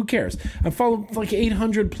real. Who cares? I follow like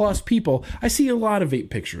 800 plus people. I see a lot of vape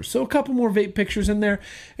pictures. So a couple more vape pictures in there.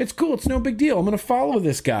 It's cool. It's no big deal. I'm going to follow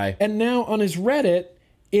this guy. And now on his Reddit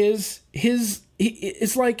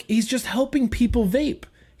it's like he's just helping people vape.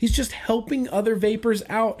 He's just helping other vapors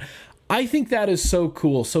out. I think that is so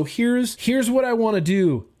cool. So here's what I want to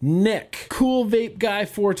do. Nick, Cool Vape Guy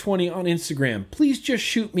 420 on Instagram. Please just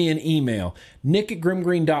shoot me an email.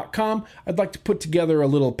 Nick@grimgreen.com. I'd like to put together a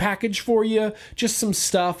little package for you. Just some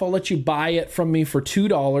stuff. I'll let you buy it from me for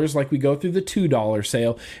 $2, like we go through the $2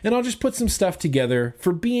 sale. And I'll just put some stuff together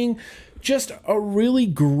for being just a really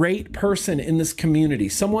great person in this community.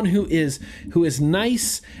 Someone who is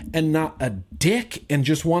nice and not a dick and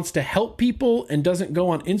just wants to help people and doesn't go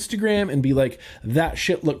on Instagram and be like, "That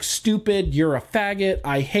shit looks stupid. You're a faggot.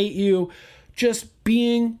 I hate you." Just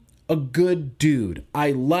being a good dude.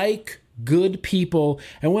 I like good people,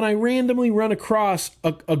 and when I randomly run across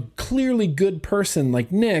a clearly good person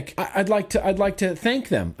like Nick, I'd like to thank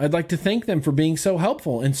them. I'd like to thank them for being so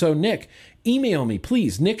helpful. And so, Nick, email me,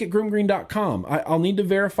 please, nick@grimgreen.com. I'll need to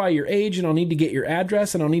verify your age, and I'll need to get your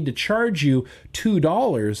address, and I'll need to charge you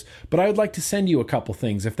 $2, but I would like to send you a couple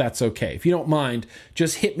things if that's okay. If you don't mind,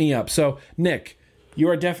 just hit me up. So, Nick, you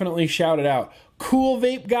are definitely shouted out. Cool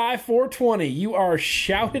Vape Guy 420, you are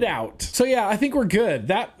shouted out. So yeah, I think we're good.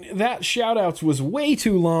 That shout outs was way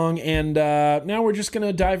too long, and now we're just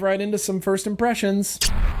gonna dive right into some first impressions.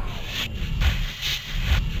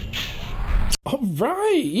 All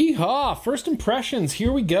right, yeehaw, first impressions,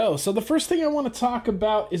 here we go. So the first thing I want to talk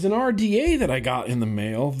about is an RDA that I got in the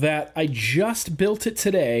mail that I just built it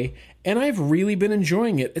today, and I've really been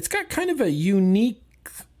enjoying it. It's got kind of a unique,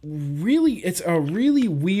 it's a really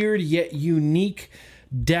weird yet unique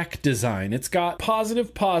deck design. It's got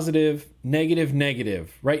positive, positive, negative,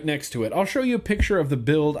 negative right next to it. I'll show you a picture of the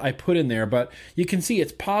build I put in there, but you can see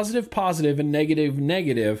it's positive, positive, and negative,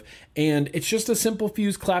 negative, and it's just a simple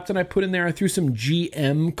fuse Clapton I put in there. I threw some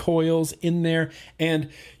GM coils in there, and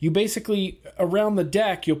you basically, around the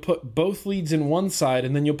deck, you'll put both leads in one side,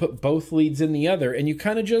 and then you'll put both leads in the other, and you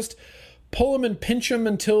kind of just pull them and pinch them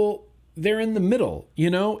until they're in the middle.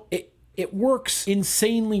 It works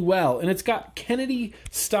insanely well, and it's got Kennedy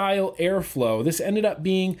style airflow. This ended up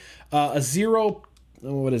being a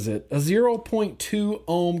 0.2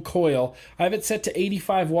 ohm coil. I have it set to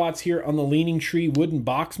 85 watts here on the Leaning Tree wooden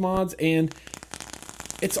box mods, and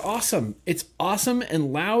it's awesome. It's awesome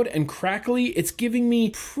and loud and crackly. It's giving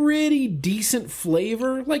me pretty decent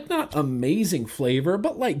flavor, like not amazing flavor,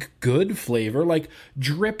 but like good flavor, like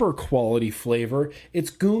dripper quality flavor.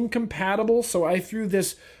 It's Goon compatible, so I threw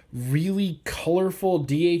this really colorful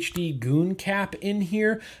DHD Goon cap in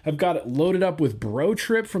here. I've got it loaded up with Bro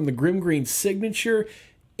Trip from the Grim Green signature.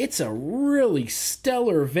 It's a really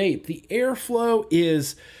stellar vape. The airflow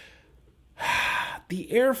is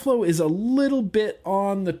a little bit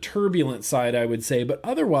on the turbulent side, I would say, but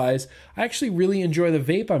otherwise, I actually really enjoy the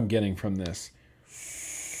vape I'm getting from this.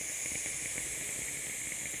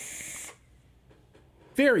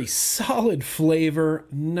 Very solid flavor,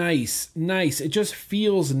 nice. It just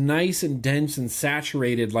feels nice and dense and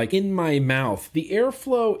saturated, like in my mouth. The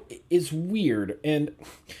airflow is weird, and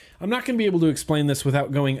I'm not going to be able to explain this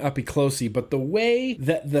without going uppy closey, but the way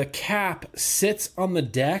that the cap sits on the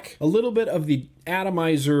deck, a little bit of the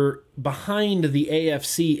atomizer behind the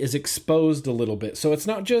AFC is exposed a little bit. So it's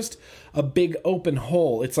not just a big open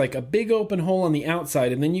hole. It's like a big open hole on the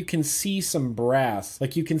outside, and then you can see some brass.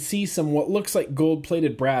 Like you can see some what looks like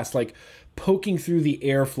gold-plated brass, like poking through the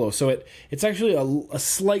airflow. So it's actually a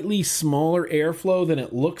slightly smaller airflow than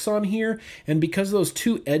it looks on here, and because those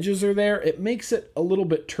two edges are there, it makes it a little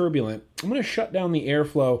bit turbulent. I'm going to shut down the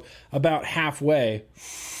airflow about halfway.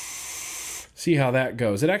 See how that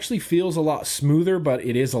goes. It actually feels a lot smoother, but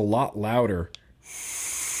it is a lot louder.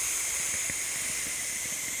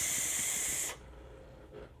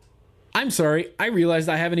 I'm sorry, I realized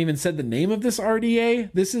I haven't even said the name of this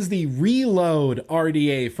RDA. This is the Reload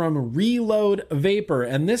RDA from Reload Vapor,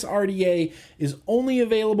 and this RDA is only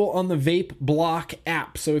available on the Vape Block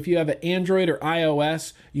app. So if you have an Android or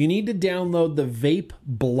iOS, you need to download the Vape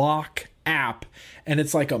Block app, and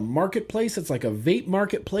it's like a marketplace. It's like a vape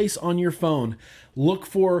marketplace on your phone. Look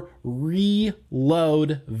for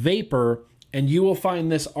Reload Vapor, and you will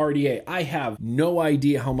find this RDA. I have no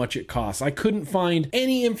idea how much it costs. I couldn't find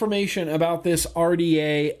any information about this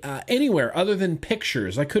RDA anywhere other than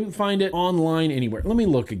pictures. I couldn't find it online anywhere. Let me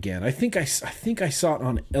look again. I think I saw it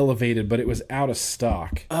on Elevated, but it was out of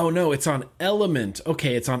stock. Oh no, it's on Element.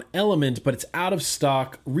 Okay, it's on Element, but it's out of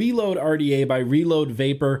stock. Reload RDA by Reload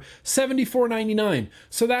Vapor, $74.99.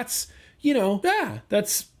 So that's,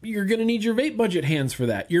 you're going to need your vape budget hands for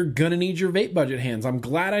that. You're going to need your vape budget hands. I'm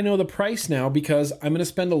glad I know the price now because I'm going to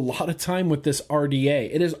spend a lot of time with this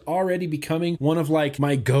RDA. It is already becoming one of like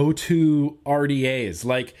my go-to RDAs.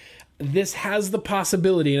 Like, this has the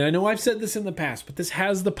possibility, and I know I've said this in the past, but this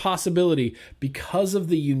has the possibility because of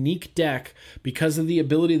the unique deck, because of the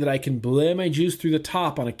ability that I can blow my juice through the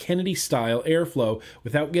top on a Kennedy-style airflow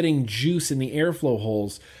without getting juice in the airflow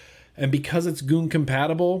holes. And because it's Goon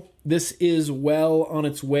compatible, this is well on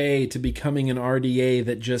its way to becoming an RDA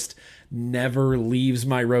that just never leaves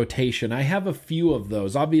my rotation. I have a few of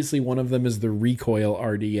those. Obviously, one of them is the Recoil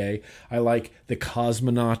RDA. I like the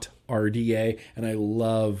Cosmonaut RDA, and I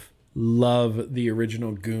love the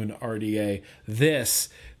original Goon RDA.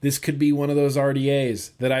 This could be one of those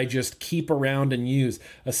RDAs that I just keep around and use.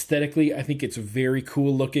 Aesthetically, I think it's very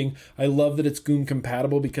cool looking. I love that it's Goon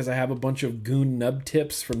compatible because I have a bunch of Goon nub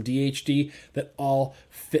tips from DHD that all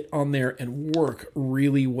fit on there and work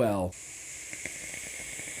really well.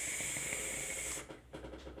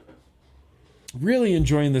 Really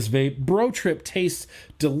enjoying this vape. Bro Trip tastes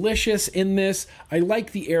delicious in this. I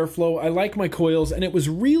like the airflow. I like my coils, and it was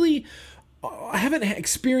really... I haven't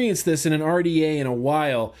experienced this in an RDA in a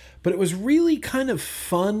while, but it was really kind of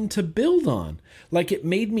fun to build on. Like, it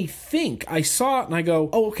made me think. I saw it and I go,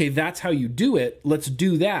 oh, okay, that's how you do it. Let's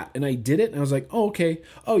do that. And I did it and I was like, oh, okay.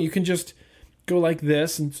 Oh, you can just go like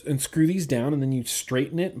this and screw these down, and then you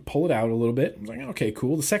straighten it and pull it out a little bit. I was like, okay,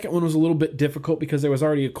 cool. The second one was a little bit difficult because there was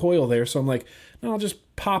already a coil there. So I'm like, no, I'll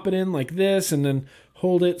just pop it in like this and then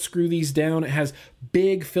hold it, screw these down. It has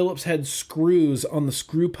big Phillips head screws on the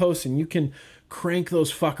screw posts, and you can crank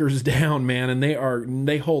those fuckers down, man, and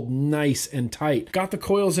they hold nice and tight. Got the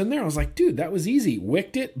coils in there. I was like, dude, that was easy.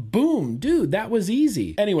 Wicked it. Boom, dude, that was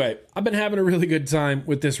easy. Anyway, I've been having a really good time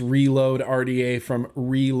with this Reload RDA from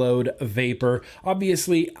Reload Vapor.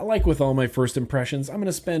 Obviously, like with all my first impressions, I'm going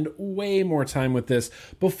to spend way more time with this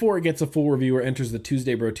before it gets a full review or enters the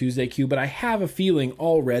Tuesday Bro Tuesday queue, but I have a feeling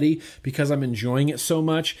already, because I'm enjoying it so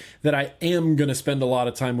much, that I am going to spend a lot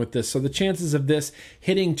of time with this. So the chances of this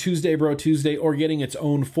hitting Tuesday Bro Tuesday or getting its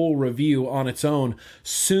own full review on its own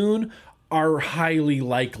soon are highly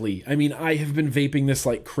likely. I mean, I have been vaping this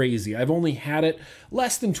like crazy. I've only had it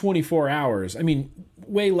less than 24 hours. I mean,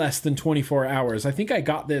 way less than 24 hours. I think I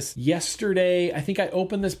got this yesterday. I think I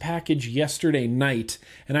opened this package yesterday night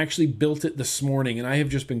and actually built it this morning, and I have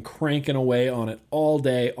just been cranking away on it all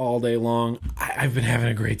day long. I've been having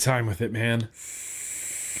a great time with it, man.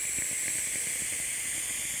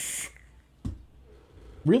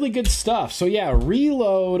 Really good stuff. So yeah,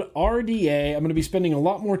 Reload RDA. I'm going to be spending a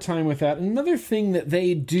lot more time with that. Another thing that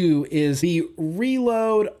they do is the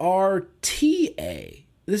Reload RTA.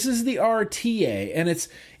 This is the RTA, and it's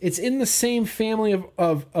in the same family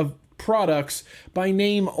of products by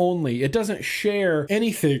name only. It doesn't share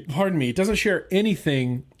anything, it doesn't share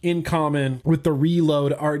anything in common with the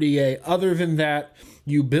Reload RDA other than that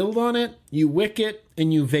you build on it, you wick it,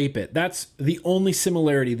 and you vape it. That's the only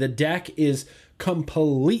similarity. The deck is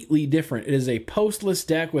completely different. It is a postless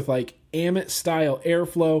deck with like Amit style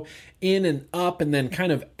airflow in and up and then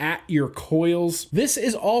kind of at your coils. This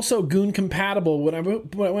is also Goon compatible. When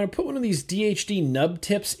I put one of these DHD nub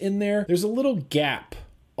tips in there, there's a little gap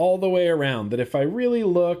all the way around that if I really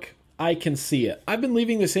look, I can see it. I've been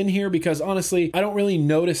leaving this in here because honestly, I don't really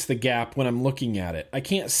notice the gap when I'm looking at it. I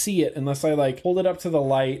can't see it unless I like hold it up to the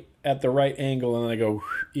light at the right angle and I go,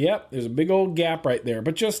 yep, there's a big old gap right there.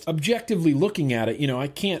 But just objectively looking at it, you know, I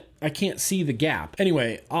can't see the gap.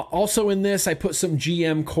 Anyway, also in this, I put some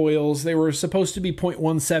GM coils. They were supposed to be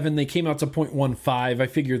 0.17. They came out to 0.15. I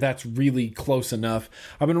figure that's really close enough.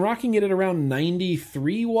 I've been rocking it at around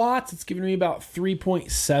 93 watts. It's giving me about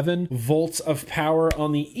 3.7 volts of power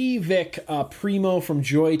on the EVIC Primo from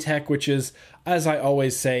Joytech, which is, as I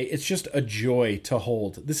always say, it's just a joy to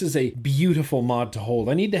hold. This is a beautiful mod to hold.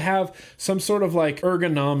 I need to have some sort of like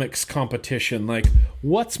ergonomics competition. Like,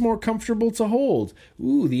 what's more comfortable to hold?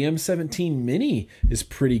 Ooh, the M17 Mini is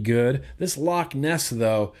pretty good. This Loch Ness,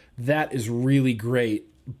 though, that is really great.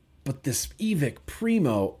 But this EVIC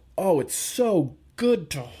Primo, oh, it's so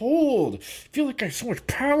good to hold. I feel like I have so much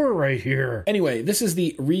power right here. Anyway, this is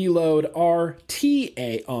the Reload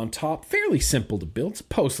RTA on top. Fairly simple to build. It's a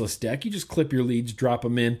postless deck. You just clip your leads, drop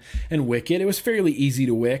them in, and wick it. It was fairly easy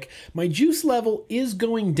to wick. My juice level is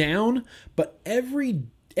going down, but every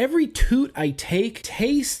toot I take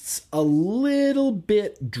tastes a little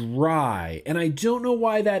bit dry, and I don't know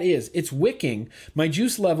why that is. It's wicking. My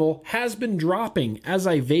juice level has been dropping as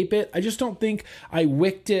I vape it. I just don't think I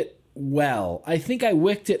wicked it well. I think I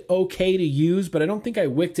wicked it okay to use, but I don't think I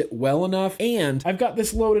wicked it well enough. And I've got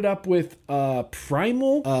this loaded up with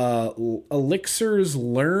Primal Elixirs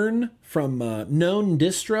Learn from Known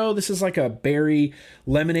Distro. This is like a berry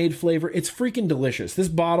lemonade flavor. It's freaking delicious. This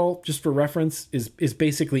bottle, just for reference, is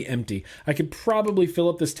basically empty. I could probably fill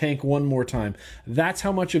up this tank one more time. That's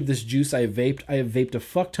how much of this juice I have vaped. I have vaped a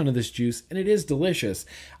fuck ton of this juice, and it is delicious.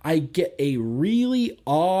 I get a really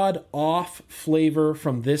odd off flavor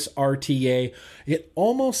from this RTA. It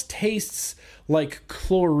almost tastes like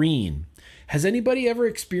chlorine. Has anybody ever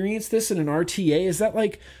experienced this in an RTA? Is that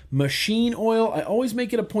like machine oil? I always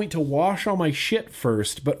make it a point to wash all my shit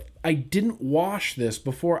first, but I didn't wash this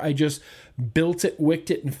before I just built it,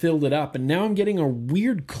 wicked it, and filled it up. And now I'm getting a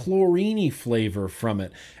weird chlorine-y flavor from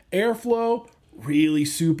it. Airflow, really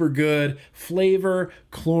super good. Flavor,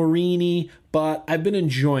 chlorine-y, but I've been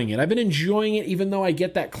enjoying it. I've been enjoying it even though I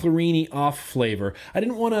get that chlorine-y off flavor. I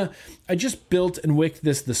just built and wicked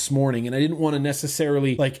this morning, and I didn't want to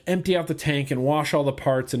necessarily like empty out the tank and wash all the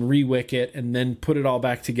parts and re-wick it and then put it all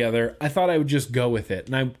back together. I thought I would just go with it,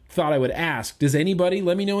 and I thought I would ask, does anybody,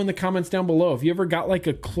 let me know in the comments down below, if you ever got like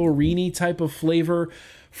a chlorine-y type of flavor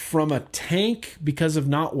from a tank because of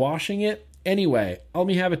not washing it? Anyway, let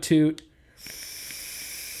me have a toot.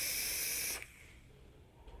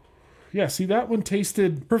 Yeah, see, that one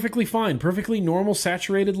tasted perfectly fine, perfectly normal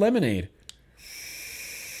saturated lemonade.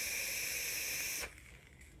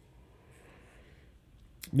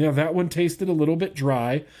 Yeah, that one tasted a little bit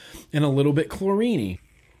dry and a little bit chlorine-y.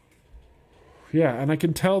 Yeah, and I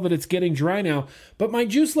can tell that it's getting dry now, but my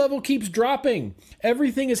juice level keeps dropping.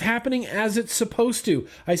 Everything is happening as it's supposed to.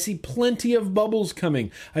 I see plenty of bubbles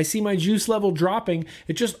coming. I see my juice level dropping.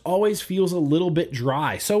 It just always feels a little bit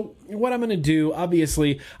dry. So what I'm going to do,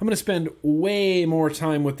 obviously, I'm going to spend way more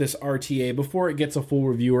time with this RTA before it gets a full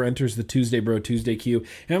review or enters the Tuesday Bro Tuesday queue.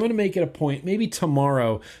 And I'm going to make it a point, maybe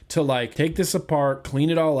tomorrow, to like take this apart, clean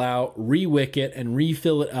it all out, re-wick it, and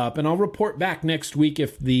refill it up. And I'll report back next week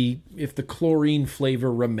if the chlorine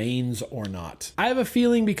flavor remains or not. I have a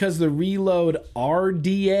feeling because the Reload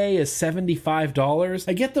RDA is $75,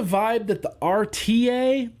 I get the vibe that the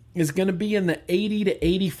RTA is going to be in the $80 to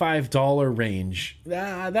 $85 range.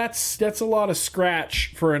 That's a lot of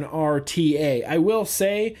scratch for an RTA. I will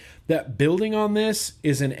say that building on this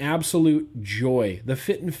is an absolute joy. The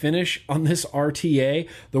fit and finish on this RTA,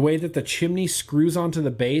 the way that the chimney screws onto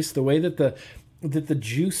the base, the way that the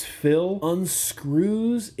juice fill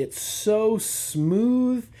unscrews, it's so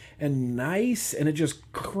smooth and nice, and it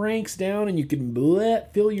just cranks down, and you can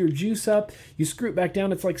fill your juice up. You screw it back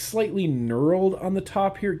down, it's like slightly knurled on the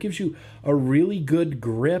top here. It gives you a really good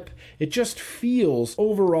grip. It just feels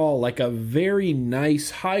overall like a very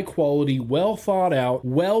nice, high quality, well thought out,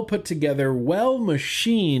 well put together, well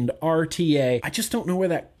machined RTA. I just don't know where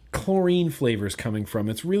that chlorine flavor is coming from.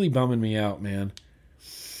 It's really bumming me out, man.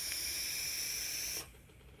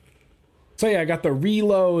 So yeah, I got the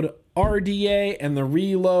Reload RDA and the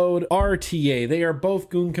Reload RTA. They are both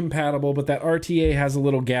Goon compatible, but that RTA has a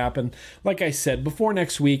little gap. And like I said, before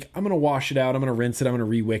next week, I'm going to wash it out. I'm going to rinse it. I'm going to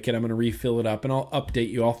re-wick it. I'm going to refill it up, and I'll update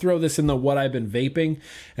you. I'll throw this in the what I've been vaping,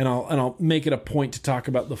 and I'll make it a point to talk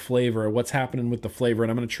about the flavor, what's happening with the flavor. And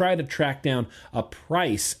I'm going to try to track down a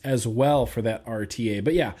price as well for that RTA.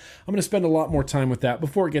 But yeah, I'm going to spend a lot more time with that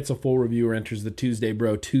before it gets a full review or enters the Tuesday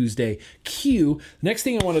Bro Tuesday queue. Next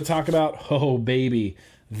thing I want to talk about, oh baby,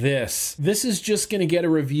 This is just going to get a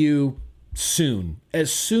review soon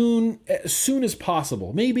as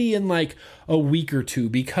possible, maybe in like a week or two,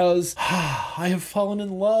 because I have fallen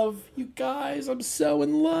in love, you guys. I'm so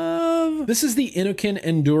in love. This is the Innokin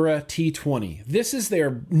Endura T20. This is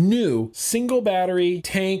their new single battery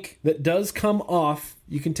tank that does come off.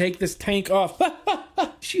 You can take this tank off.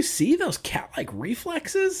 Did you see those cat-like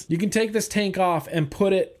reflexes? You can take this tank off and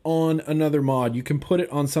put it on another mod. You can put it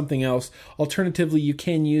on something else. Alternatively, you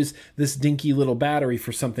can use this dinky little battery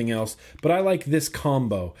for something else. But I like this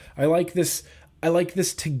combo. I like this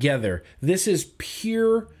together. This is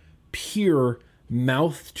pure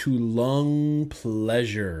mouth to lung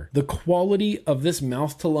pleasure. The quality of this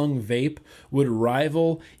mouth to lung vape would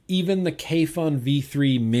rival even the Kayfun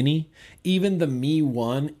V3 Mini, even the Mi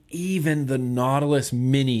 1, even the Nautilus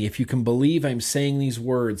Mini, if you can believe I'm saying these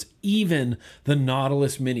words, even the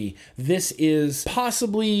Nautilus Mini. This is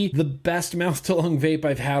possibly the best mouth-to-lung vape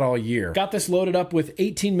I've had all year. Got this loaded up with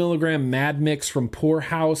 18 milligram Mad Mix from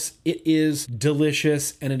Poorhouse. It is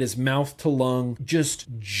delicious, and it is mouth-to-lung, just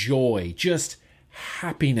joy, just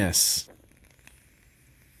happiness.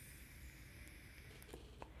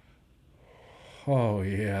 Oh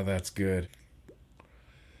yeah, that's good.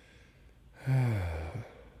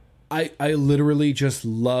 I literally just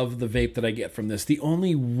love the vape that I get from this. The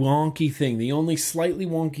only slightly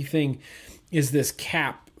wonky thing is this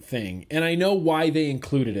cap thing. And I know why they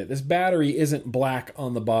included it. This battery isn't black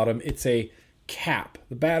on the bottom. It's a cap.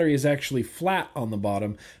 The battery is actually flat on the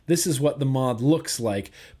bottom. This is what the mod looks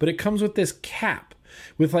like. But it comes with this cap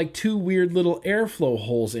with like two weird little airflow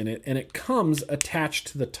holes in it. And it comes attached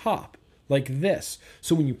to the top like this.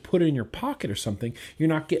 So when you put it in your pocket or something, you're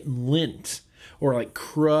not getting lint or like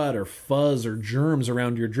crud or fuzz or germs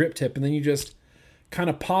around your drip tip, and then you just kind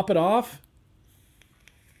of pop it off,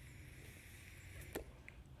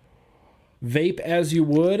 vape as you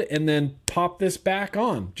would, and then pop this back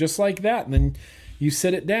on just like that, and then you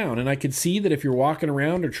sit it down. And I could see that if you're walking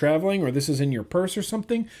around or traveling, or this is in your purse or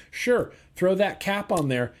something, sure, throw that cap on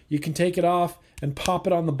there. You can take it off and pop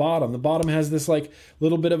it on the bottom. The bottom has this like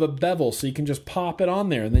little bit of a bevel, so you can just pop it on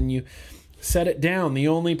there, and then you set it down. The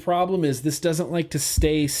only problem is this doesn't like to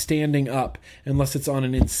stay standing up unless it's on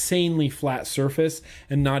an insanely flat surface,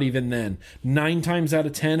 and not even then. 9 times out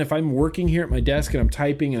of 10, if I'm working here at my desk and I'm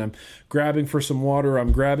typing and I'm grabbing for some water,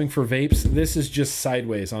 I'm grabbing for vapes, this is just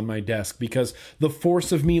sideways on my desk, because the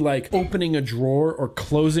force of me like opening a drawer or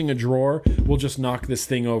closing a drawer will just knock this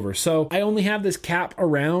thing over. So I only have this cap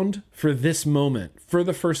around for this moment, for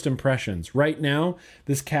the first impressions. Right now,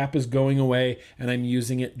 this cap is going away, and I'm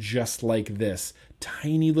using it just like this.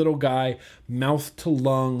 Tiny little guy, mouth to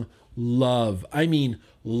lung, love. I mean,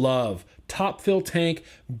 love. Top fill tank,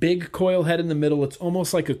 big coil head in the middle. It's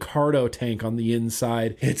almost like a Cardo tank on the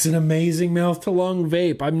inside. It's an amazing mouth to lung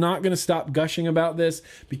vape. I'm not going to stop gushing about this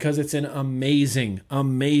because it's an amazing,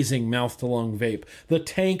 amazing mouth to lung vape. The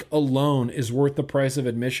tank alone is worth the price of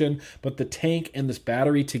admission, but the tank and this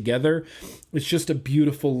battery together, it's just a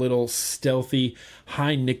beautiful little stealthy,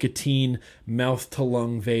 high nicotine mouth to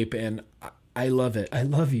lung vape, and I love it. I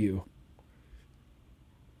love you.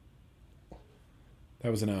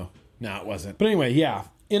 That was an O. No, it wasn't. But anyway, yeah,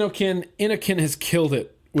 Innokin has killed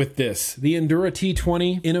it with this. The Endura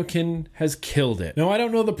T20, Innokin has killed it. Now, I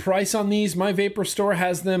don't know the price on these. My Vapor Store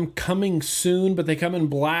has them coming soon, but they come in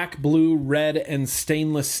black, blue, red, and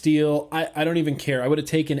stainless steel. I don't even care. I would have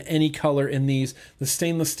taken any color in these. The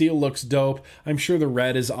stainless steel looks dope. I'm sure the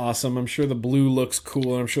red is awesome. I'm sure the blue looks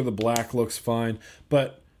cool, and I'm sure the black looks fine.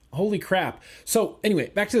 But holy crap. So anyway,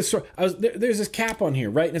 back to the story. There's this cap on here,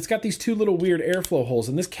 right? And it's got these two little weird airflow holes,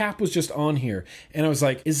 and this cap was just on here. And I was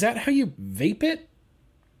like, is that how you vape it?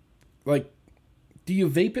 Like, do you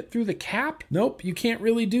vape it through the cap? Nope, you can't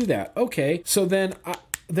really do that. Okay, so then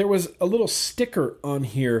there was a little sticker on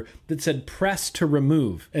here that said press to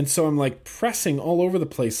remove. And so I'm like pressing all over the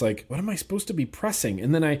place, like, what am I supposed to be pressing?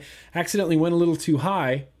 And then I accidentally went a little too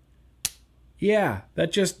high. Yeah,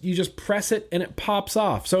 you just press it and it pops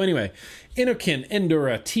off. So anyway, Innokin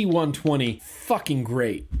Endura T120, fucking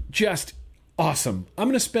great. Just awesome. I'm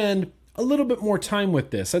going to spend a little bit more time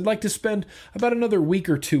with this. I'd like to spend about another week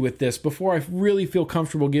or two with this before I really feel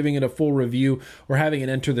comfortable giving it a full review or having it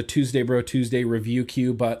enter the Tuesday Bro Tuesday review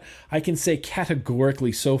queue. But I can say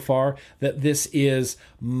categorically so far that this is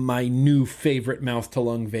my new favorite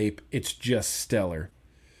mouth-to-lung vape. It's just stellar.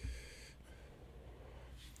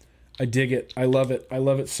 I dig it. I love it. I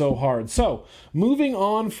love it so hard. So, moving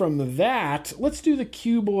on from that, let's do the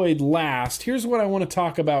Cuboid last. Here's what I want to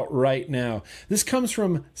talk about right now. This comes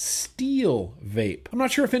from Steel Vape. I'm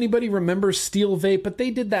not sure if anybody remembers Steel Vape, but they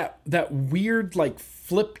did that weird, like,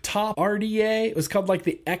 flip top RDA. It was called like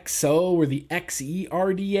the XO or the XE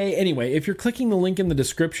RDA. Anyway, if you're clicking the link in the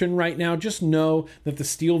description right now, just know that the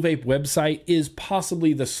Steel Vape website is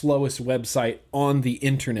possibly the slowest website on the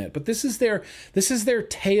internet. But this is their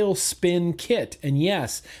tail spin kit. And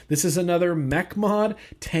yes, this is another MechMod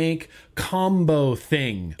tank combo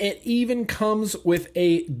thing. It even comes with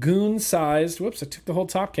a goon-sized, whoops, I took the whole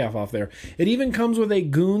top cap off there. It even comes with a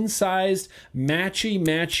goon-sized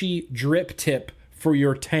matchy drip tip for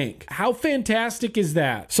your tank. How fantastic is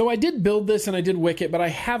that? So I did build this and I did wick it, but I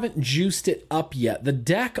haven't juiced it up yet. The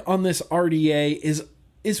deck on this RDA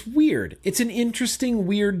is weird. It's an interesting,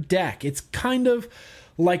 weird deck. It's kind of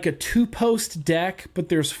like a 2-post deck, but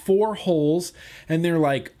there's 4 holes and they're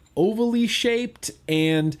like ovally shaped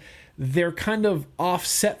and they're kind of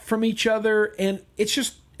offset from each other, and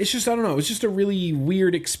it's it's just, I don't know, it's just a really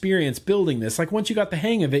weird experience building this. Like once you got the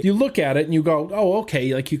hang of it, you look at it and you go, oh,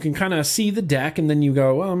 okay, like you can kind of see the deck, and then you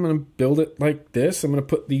go, well, I'm going to build it like this. I'm going to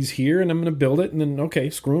put these here and I'm going to build it, and then, okay,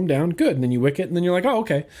 screw them down. Good. And then you wick it, and then you're like, oh,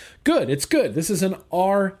 okay, good. It's good. This is an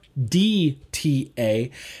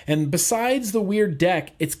RDTA. And besides the weird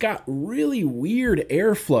deck, it's got really weird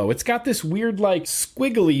airflow. It's got this weird like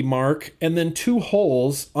squiggly mark and then 2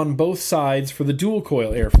 holes on both sides for the dual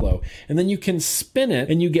coil airflow. And then you can spin it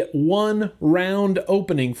and you get 1 round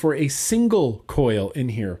opening for a single coil in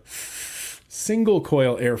here. Single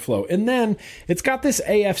coil airflow. And then it's got this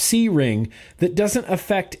AFC ring that doesn't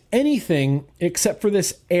affect anything except for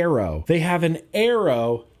this arrow. They have an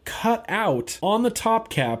arrow cut out on the top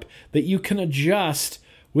cap that you can adjust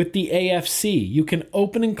with the AFC. You can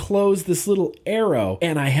open and close this little arrow,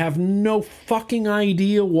 and I have no fucking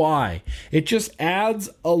idea why. It just adds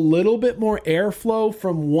a little bit more airflow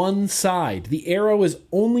from one side. The arrow is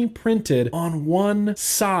only printed on one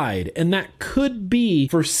side, and that could be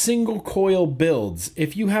for single coil builds.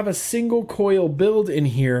 If you have a single coil build in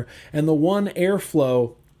here and the one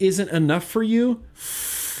airflow isn't enough for you,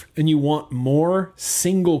 and you want more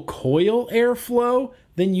single coil airflow,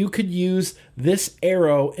 then you could use this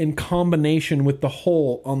arrow in combination with the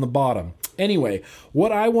hole on the bottom. Anyway,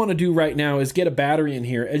 what I want to do right now is get a battery in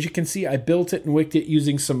here. As you can see, I built it and wicked it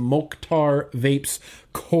using some Mokhtar Vapes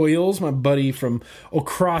coils, my buddy from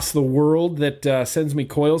across the world that sends me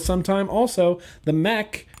coils sometime. Also, the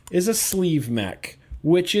mech is a sleeve mech,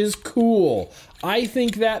 which is cool. I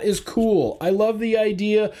think that is cool. I love the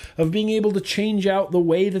idea of being able to change out the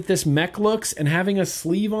way that this mech looks and having a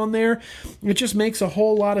sleeve on there. It just makes a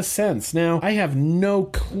whole lot of sense. Now, I have no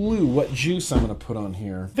clue what juice I'm going to put on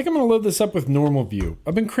here. I think I'm going to load this up with normal view.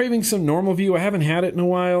 I've been craving some normal view. I haven't had it in a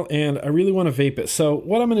while, and I really want to vape it. So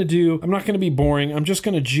what I'm going to do, I'm not going to be boring. I'm just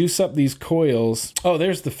going to juice up these coils. Oh,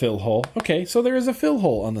 there's the fill hole. Okay, so there is a fill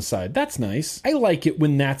hole on the side. That's nice. I like it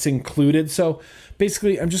when that's included. So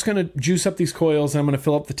basically, I'm just going to juice up these coils, and I'm going to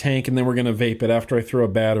fill up the tank, and then we're going to vape it after I throw a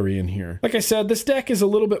battery in here. Like I said, this deck is a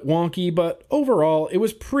little bit wonky, but overall, it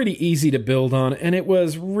was pretty easy to build on, and it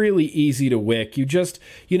was really easy to wick. You just,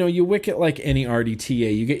 you wick it like any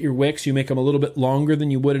RDTA. You get your wicks, you make them a little bit longer than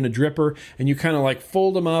you would in a dripper, and you kind of like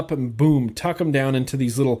fold them up and boom, tuck them down into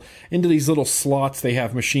these little slots they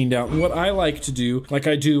have machined out. And what I like to do, like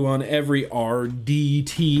I do on every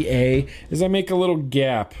RDTA, is I make a little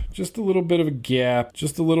gap, just a little bit of a gap,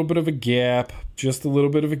 just a little bit of a gap, just a little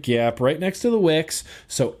bit of a gap right next to the wicks,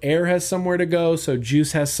 so air has somewhere to go, so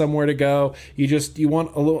juice has somewhere to go. You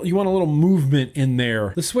want a little movement in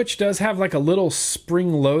there. The switch does have like a little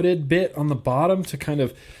spring-loaded bit on the bottom to kind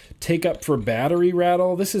of take up for battery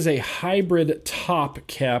rattle. This is a hybrid top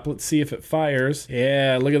cap. Let's see if it fires.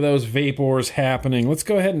 Yeah, look at those vapors happening. Let's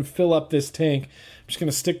go ahead and fill up this tank. I'm just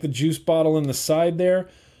gonna stick the juice bottle in the side there.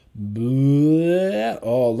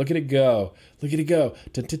 Oh, look at it go. Look at it go.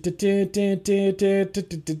 I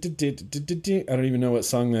don't even know what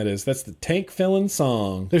song that is. That's the tank filling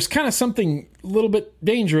song. There's kind of something a little bit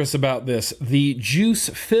dangerous about this. The juice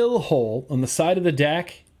fill hole on the side of the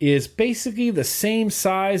deck is basically the same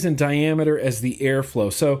size and diameter as the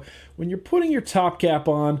airflow. So when you're putting your top cap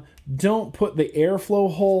on, don't put the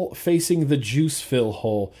airflow hole facing the juice fill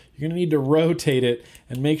hole. You're going to need to rotate it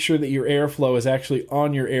and make sure that your airflow is actually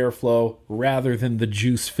on your airflow rather than the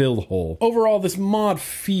juice fill hole. Overall, this mod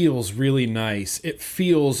feels really nice. It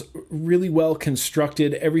feels really well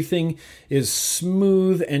constructed. Everything is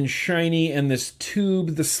smooth and shiny, and this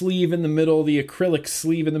tube, the sleeve in the middle, the acrylic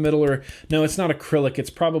sleeve in the middle, or no, it's not acrylic,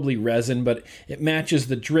 it's probably resin, but it matches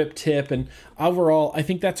the drip tip, and overall, I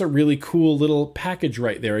think that's a really cool little package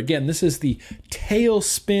right there. Again, this is the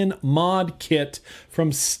Tailspin mod kit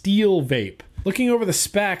from Steel Vape. Looking over the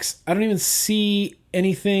specs, I don't even see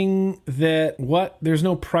anything there's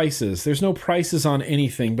no prices. There's no prices on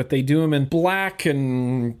anything, but they do them in black,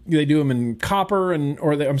 and they do them in copper,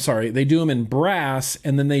 they do them in brass,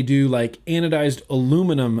 and then they do like anodized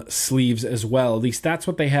aluminum sleeves as well. At least that's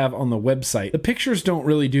what they have on the website. The pictures don't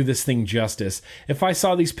really do this thing justice. If I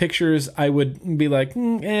saw these pictures, I would be like,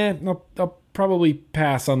 I'll probably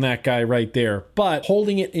pass on that guy right there. But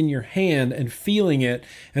holding it in your hand and feeling it,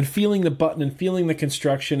 and feeling the button, and feeling the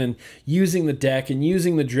construction, and using the deck, and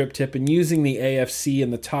using the drip tip, and using the AFC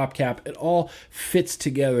and the top cap, it all fits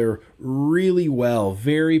together really well,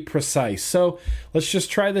 very precise. So let's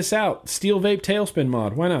just try this out. Steel Vape Tailspin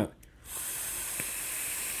mod, why not?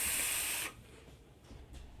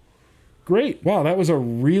 Great. Wow, that was a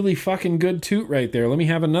really fucking good toot right there. Let me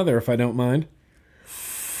have another if I don't mind.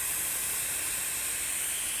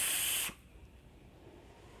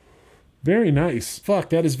 Very nice.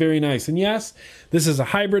 Fuck, that is very nice. And yes, this is a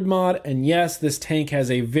hybrid mod, and yes, this tank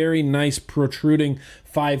has a very nice protruding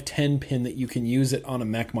 510 pin that you can use it on a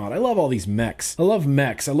mech mod. I love all these mechs. I love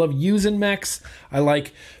mechs. I love using mechs. I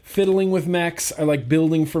like fiddling with mechs. I like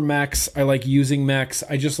building for mechs. I like using mechs.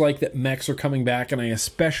 I just like that mechs are coming back, and I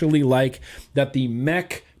especially like that the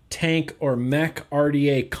mech tank or mech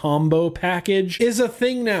RDA combo package is a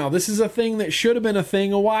thing now. This is a thing that should have been a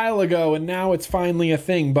thing a while ago, and now it's finally a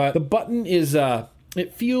thing. But the button is,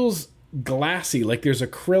 it feels glassy, like there's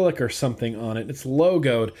acrylic or something on it. It's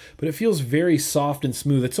logoed, but it feels very soft and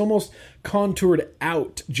smooth. It's almost contoured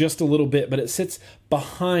out just a little bit, but it sits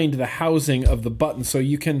behind the housing of the button, so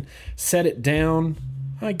you can set it down.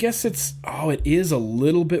 I guess it's, oh, it is a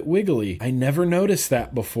little bit wiggly. I never noticed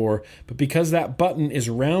that before, but because that button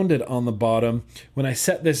is rounded on the bottom, when I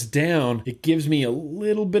set this down, it gives me a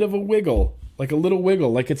little bit of a wiggle, like a little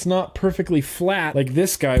wiggle, like it's not perfectly flat like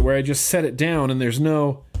this guy where I just set it down and there's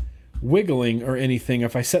no wiggling or anything.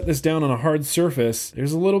 If I set this down on a hard surface,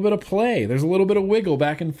 there's a little bit of play. There's a little bit of wiggle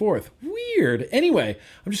back and forth. Weird. Anyway,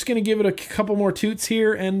 I'm just going to give it a couple more toots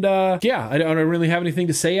here, and yeah, I don't really have anything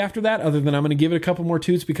to say after that other than I'm going to give it a couple more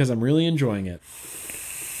toots because I'm really enjoying it.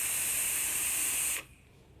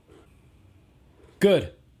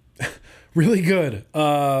 Good. Really good.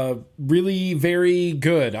 Really very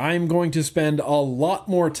good. I'm going to spend a lot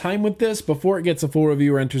more time with this before it gets a full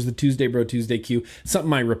review or enters the Tuesday Bro Tuesday queue.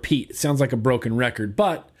 Something I repeat. It sounds like a broken record,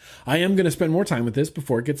 but I am going to spend more time with this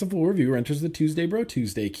before it gets a full review or enters the Tuesday Bro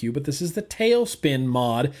Tuesday queue. But this is the Tailspin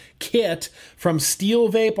mod kit from Steel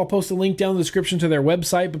Vape. I'll post a link down in the description to their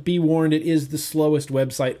website, but be warned, it is the slowest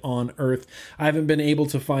website on earth. I haven't been able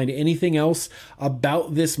to find anything else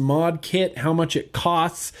about this mod kit, how much it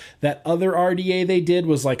costs. That other RDA they did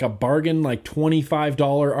was like a bargain, like $25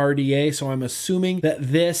 RDA. So I'm assuming that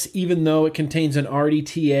this, even though it contains an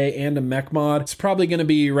RDTA and a mech mod, it's probably going to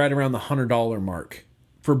be right around the $100 mark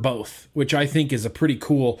for both, which I think is a pretty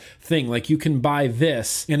cool thing. Like, you can buy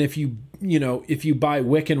this, and if you buy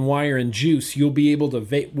wick and wire and juice, you'll be able to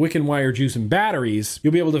vape wick and wire, juice, and batteries.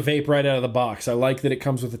 You'll be able to vape right out of the box. I like that it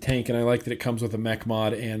comes with a tank, and I like that it comes with a mech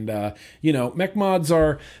mod. And mech mods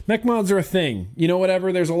are a thing.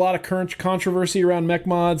 Whatever. There's a lot of current controversy around mech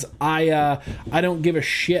mods. I don't give a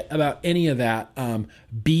shit about any of that.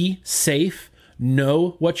 Be safe.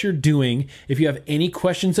 Know what you're doing. If you have any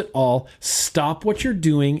questions at all, stop what you're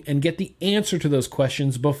doing and get the answer to those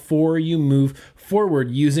questions before you move forward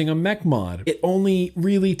using a mech mod. It only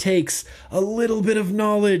really takes a little bit of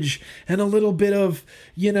knowledge and a little bit of,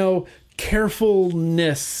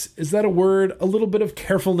 carefulness. Is that a word? A little bit of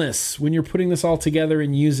carefulness when you're putting this all together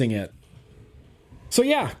and using it. So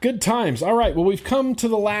yeah, good times. All right, well, we've come to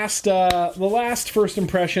the last first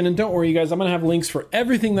impression, and don't worry, you guys, I'm going to have links for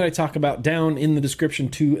everything that I talk about down in the description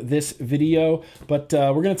to this video, but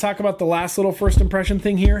we're going to talk about the last little first impression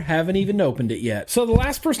thing here. Haven't even opened it yet. So the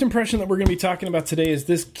last first impression that we're going to be talking about today is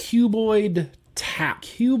this Cuboid Tap.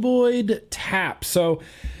 Cuboid Tap. So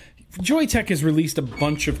Joyetech has released a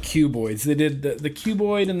bunch of cuboids. They did the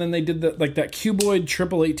cuboid, and then they did that cuboid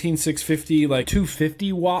triple 18650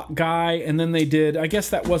 250 watt guy, and then they did, I guess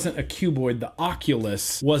that wasn't a cuboid, the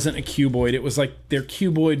Oculus wasn't a cuboid, it was like their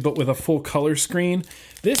cuboid but with a full color screen.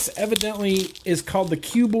 This evidently is called the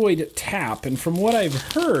Cuboid Tap, and from what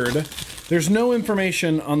I've heard, there's no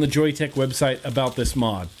information on the Joyetech website about this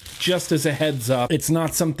mod. Just as a heads up, it's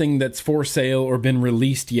not something that's for sale or been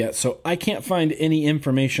released yet, so I can't find any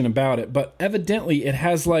information about it, but evidently it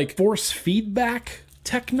has force feedback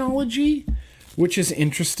technology, which is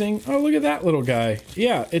interesting. Oh, look at that little guy.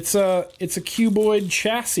 Yeah, it's a cuboid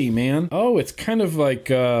chassis, man. Oh, it's kind of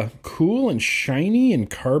cool and shiny and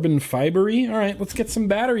carbon fibery. All right, let's get some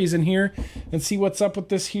batteries in here and see what's up with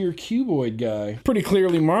this here cuboid guy. Pretty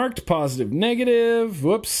clearly marked, positive, negative.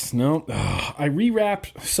 Whoops, no. I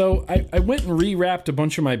rewrapped. So I went and rewrapped a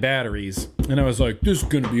bunch of my batteries, and I was like, this is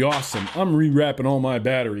gonna be awesome. I'm rewrapping all my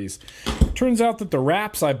batteries. Turns out that the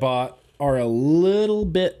wraps I bought are a little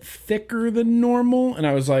bit thicker than normal, and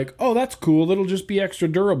I was like, oh, that's cool, it'll just be extra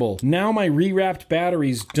durable. Now my rewrapped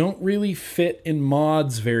batteries don't really fit in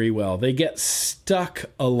mods very well. They get stuck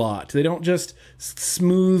a lot. They don't just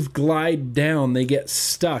smooth glide down, they get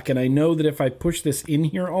stuck, and I know that if I push this in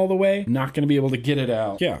here all the way, I'm not gonna be able to get it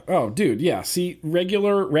out. Yeah, oh dude, yeah, see,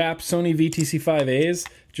 regular wrap Sony VTC5As,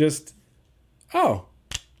 just, oh.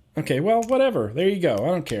 Okay, well, whatever. There you go. I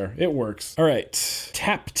don't care. It works. All right.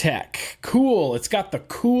 Tap Tech. Cool. It's got the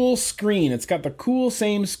cool screen. It's got the cool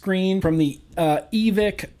same screen from the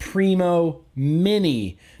Evic Primo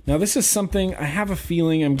Mini. Now, this is something I have a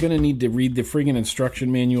feeling I'm going to need to read the friggin'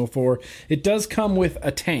 instruction manual for. It does come with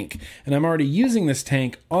a tank, and I'm already using this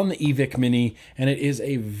tank on the Evic Mini, and it is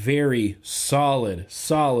a very solid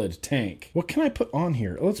tank. What can I put on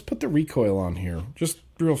here? Let's put the recoil on here, just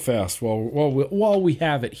real fast while we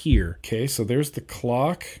have it here. Okay, so there's the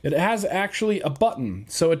clock. It has actually a button,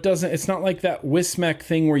 so it's not like that Wismec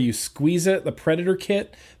thing where you squeeze it, the Predator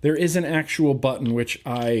kit. There is an actual button, which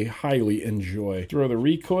I highly enjoy. Throw the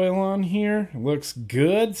recoil on here. It looks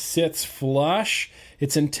good, sits flush.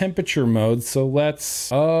 It's in temperature mode, so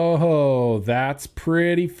let's... Oh, that's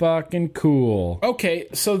pretty fucking cool. Okay,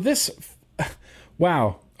 so this...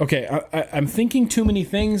 Wow. Okay, I'm thinking too many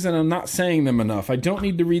things and I'm not saying them enough. I don't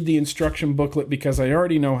need to read the instruction booklet because I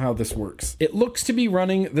already know how this works. It looks to be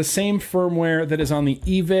running the same firmware that is on the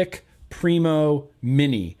Evic Primo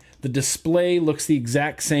Mini. The display looks the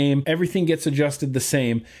exact same. Everything gets adjusted the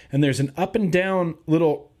same. And there's an up and down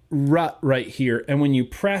little rut right here. And when you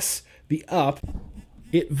press the up,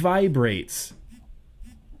 it vibrates.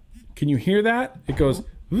 Can you hear that? It goes...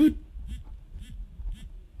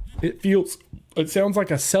 It sounds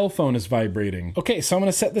like a cell phone is vibrating. Okay, so I'm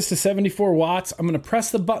gonna set this to 74 watts. I'm gonna press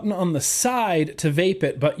the button on the side to vape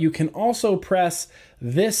it, but you can also press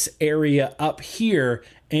this area up here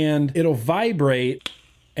and it'll vibrate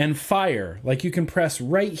and fire. Like you can press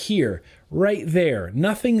right here, right there.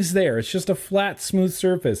 Nothing's there, it's just a flat, smooth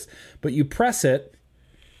surface. But you press it,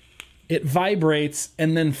 it vibrates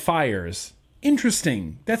and then fires.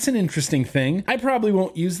 Interesting. That's an interesting thing. I probably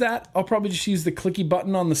won't use that. I'll probably just use the clicky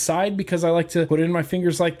button on the side because I like to put it in my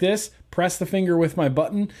fingers like this, press the finger with my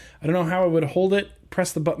button. I don't know how I would hold it.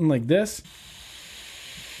 Press the button like this.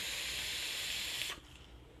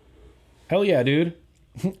 Hell yeah, dude.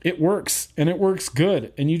 It works, and it works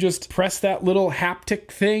good. And you just press that little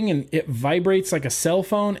haptic thing and it vibrates like a cell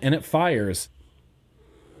phone and it fires.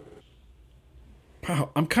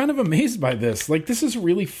 Wow, I'm kind of amazed by this. Like, this is a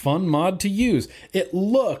really fun mod to use. It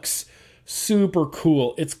looks super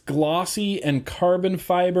cool. It's glossy and carbon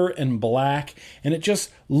fiber and black, and it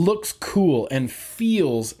just looks cool and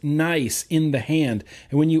feels nice in the hand.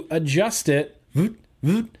 And when you adjust it,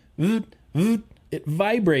 it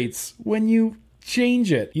vibrates when you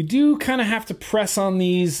change it. You do kind of have to press on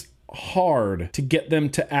these hard to get them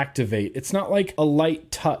to activate. It's not like a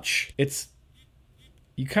light touch.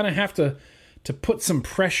 You kind of have to put some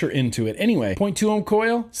pressure into it. Anyway, 0.2 ohm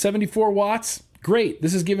coil, 74 watts. Great.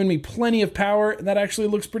 This has given me plenty of power. That actually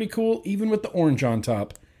looks pretty cool, even with the orange on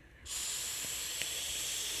top.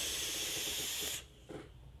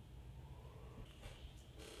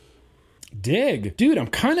 Dig. Dude, I'm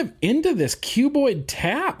kind of into this cuboid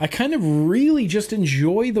tap. I kind of really just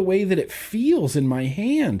enjoy the way that it feels in my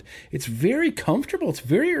hand. It's very comfortable. It's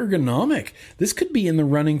very ergonomic. This could be in the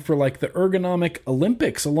running for like the ergonomic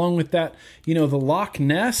Olympics along with that, the Loch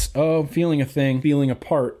Ness. Oh, I'm feeling a thing. Feeling a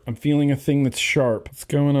part. I'm feeling a thing that's sharp. What's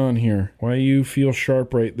going on here? Why you feel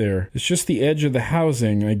sharp right there? It's just the edge of the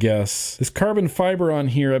housing, I guess. This carbon fiber on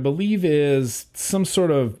here, I believe, is some sort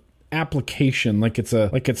of application, like it's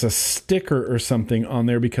a sticker or something on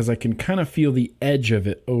there, because I can kind of feel the edge of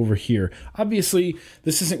it over here. Obviously,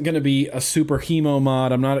 this isn't going to be a super hemo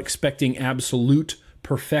mod. I'm not expecting absolute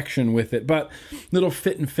perfection with it, but little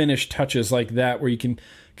fit and finish touches like that where you can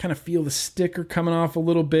kind of feel the sticker coming off a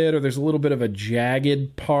little bit, or there's a little bit of a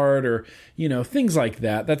jagged part, or things like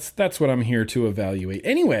that. That's what I'm here to evaluate.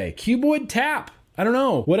 Anyway, cuboid tap. I don't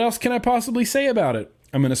know. What else can I possibly say about it?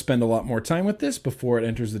 I'm going to spend a lot more time with this before it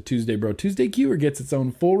enters the Tuesday Bro Tuesday queue or gets its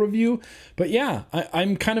own full review. But yeah,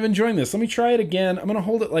 I'm kind of enjoying this. Let me try it again. I'm going to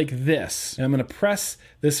hold it like this, and I'm going to press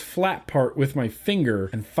this flat part with my finger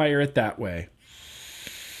and fire it that way.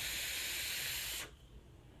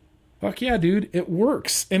 Fuck yeah, dude. It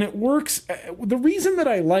works. And it works. The reason that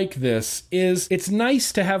I like this is it's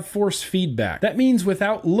nice to have force feedback. That means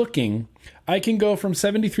without looking, I can go from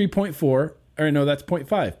 73.4... Or no, that's 0.5,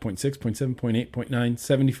 0.6, 0.7, 0.8, 0.9,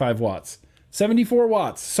 75 watts. 74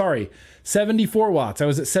 watts, sorry, 74 watts. I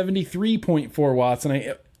was at 73.4 watts, and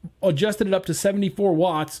I adjusted it up to 74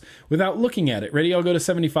 watts without looking at it. Ready? I'll go to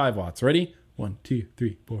 75 watts. Ready? 1, 2,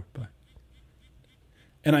 3, 4, 5.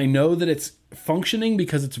 And I know that it's functioning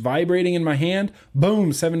because it's vibrating in my hand.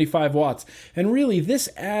 Boom, 75 watts. And really, this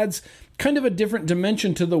adds kind of a different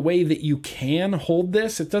dimension to the way that you can hold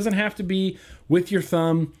this. It doesn't have to be with your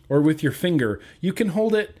thumb or with your finger. You can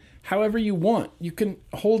hold it however you want. You can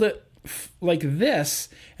hold it like this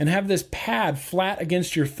and have this pad flat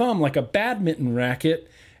against your thumb like a badminton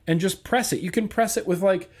racket and just press it. You can press it with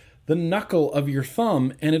like the knuckle of your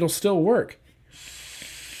thumb and it'll still work.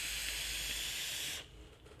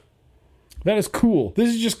 That is cool. This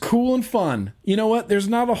is just cool and fun. You know what? There's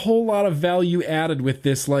not a whole lot of value added with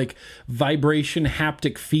this like vibration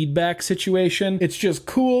haptic feedback situation. It's just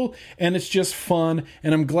cool and it's just fun.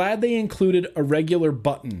 And I'm glad they included a regular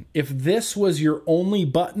button. If this was your only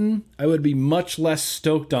button, I would be much less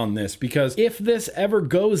stoked on this, because if this ever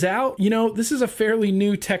goes out, you know, this is a fairly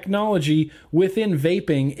new technology within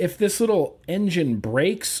vaping. If this little engine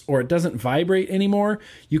breaks or it doesn't vibrate anymore,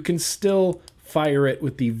 you can still fire it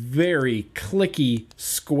with the very clicky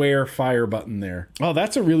square fire button there. Oh,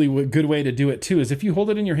 that's a really good way to do it too, is if you hold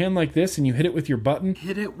it in your hand like this and you hit it with your button.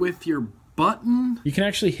 Hit it with your button? You can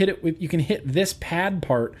actually hit it with, you can hit this pad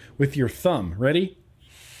part with your thumb. Ready?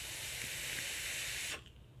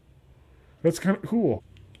 That's kind of cool.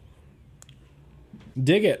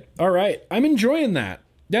 Dig it. All right. I'm enjoying that.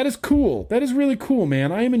 That is cool. That is really cool,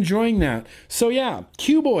 man. I am enjoying that. So yeah,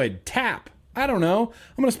 Cuboid, tap. I don't know.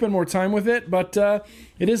 I'm going to spend more time with it, but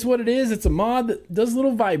it is what it is. It's a mod that does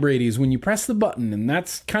little vibraties when you press the button, and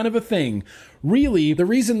that's kind of a thing. Really, the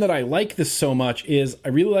reason that I like this so much is I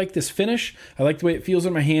really like this finish. I like the way it feels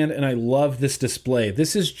in my hand, and I love this display.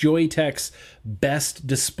 This is Joyetech's best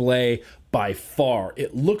display by far.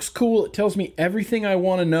 It looks cool. It tells me everything I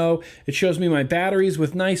want to know. It shows me my batteries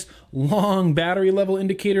with nice long battery level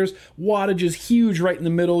indicators. Wattage is huge right in the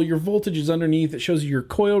middle. Your voltage is underneath. It shows you your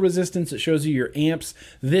coil resistance. It shows you your amps.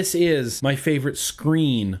 This is my favorite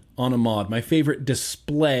screen on a mod. My favorite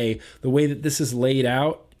display. The way that this is laid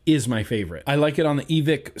out is my favorite. I like it on the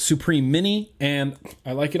EVIC Supreme Mini, and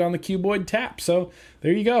I like it on the Cuboid Tap. So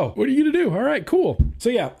there you go. What are you gonna do? All right, cool. So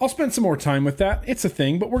yeah, I'll spend some more time with that. It's a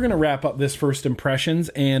thing, but we're gonna wrap up this first impressions.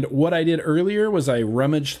 And what I did earlier was I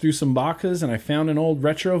rummaged through some boxes and I found an old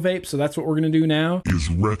retro vape. So that's what we're gonna do now. Is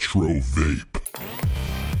retro vape.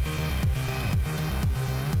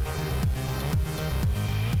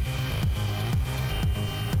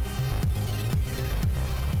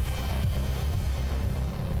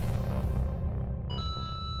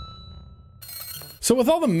 So with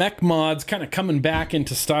all the mech mods kind of coming back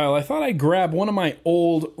into style, I thought I'd grab one of my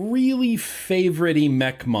old, really favorite-y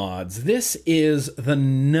mech mods. This is the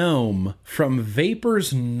Gnome from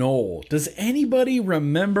Vapor's Knoll. Does anybody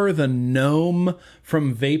remember the Gnome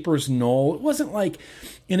from Vapor's Knoll? It wasn't like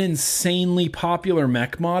an insanely popular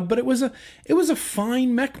mech mod, but it was a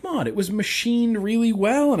fine mech mod. It was machined really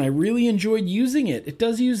well, and I really enjoyed using it. It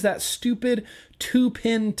does use that stupid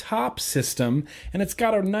 2-pin top system, and it's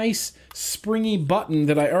got a nice springy button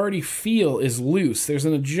that I already feel is loose. There's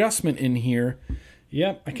an adjustment in here.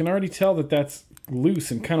 Yep, I can already tell that that's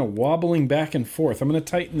loose and kind of wobbling back and forth. I'm going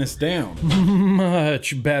to tighten this down.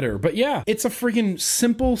 Much better. But yeah, it's a freaking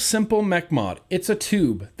simple mech mod. It's a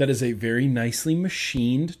tube that is a very nicely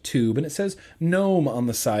machined tube, and it says Gnome on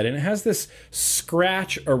the side, and it has this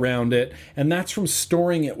scratch around it, and that's from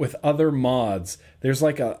storing it with other mods. There's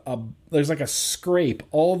like a scrape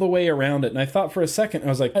all the way around it. And I thought for a second, I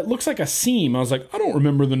was like, it looks like a seam. I was like, I don't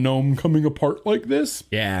remember the Gnome coming apart like this.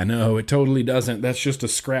 Yeah, no, it totally doesn't. That's just a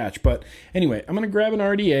scratch. But anyway, I'm going to grab an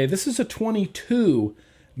RDA. This is a 22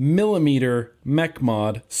 millimeter mech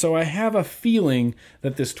mod. So I have a feeling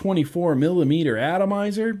that this 24 millimeter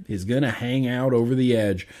atomizer is going to hang out over the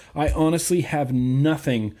edge. I honestly have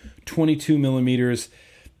nothing 22 millimeters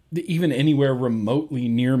even anywhere remotely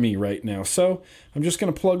near me right now. So I'm just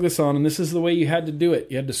going to plug this on, and this is the way you had to do it.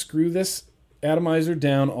 You had to screw this atomizer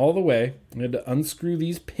down all the way. You had to unscrew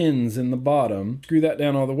these pins in the bottom, screw that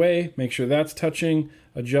down all the way, make sure that's touching,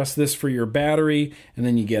 adjust this for your battery, and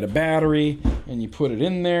then you get a battery and you put it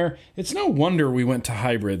in there. It's no wonder we went to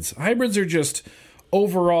hybrids. Hybrids are just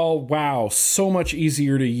overall, wow, so much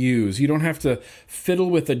easier to use. You don't have to fiddle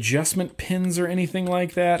with adjustment pins or anything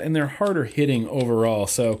like that, and they're harder hitting overall.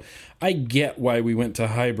 So I get why we went to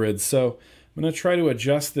hybrids. So I'm going to try to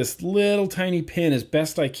adjust this little tiny pin as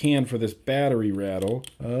best I can for this battery rattle.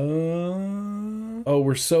 Oh,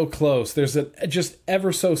 we're so close. There's just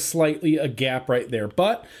ever so slightly a gap right there,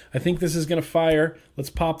 but I think this is going to fire. Let's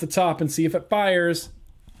pop the top and see if it fires.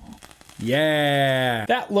 Yeah,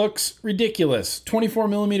 that looks ridiculous. 24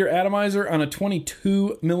 millimeter atomizer on a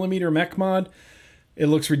 22 millimeter mech mod. It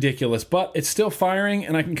looks ridiculous, but it's still firing,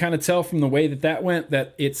 and I can kind of tell from the way that that went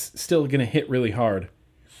that it's still going to hit really hard.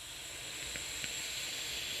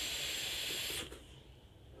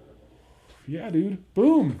 Yeah, dude.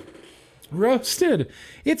 Boom. Roasted.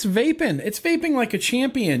 It's vaping. It's vaping like a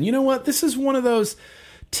champion. You know what? This is one of those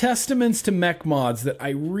testaments to mech mods that I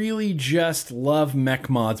really just love mech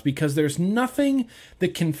mods because there's nothing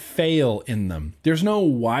that can fail in them. There's no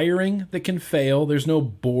wiring that can fail. There's no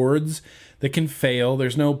boards that can fail.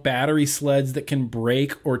 There's no battery sleds that can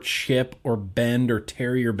break or chip or bend or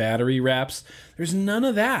tear your battery wraps. There's none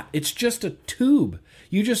of that. It's just a tube.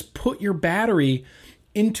 You just put your battery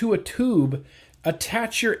into a tube,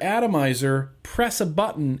 attach your atomizer, press a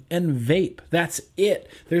button, and vape. That's it.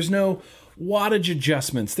 There's no wattage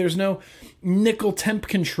adjustments. There's no nickel temp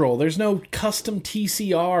control. There's no custom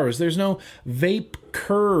TCRs. There's no vape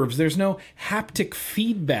curves. There's no haptic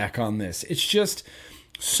feedback on this. It's just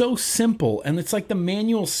so simple, and it's like the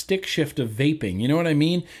manual stick shift of vaping. You know what I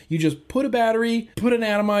mean? You just put a battery, put an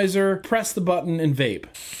atomizer, press the button, and vape.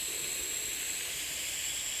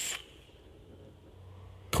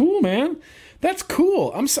 Cool, man. That's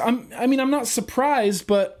cool. I'm not surprised,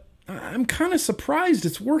 but I'm kind of surprised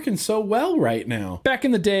it's working so well right now. Back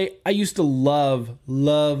in the day, I used to love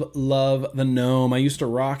the Gnome. I used to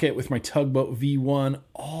rock it with my Tugboat V1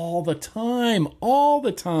 all the time.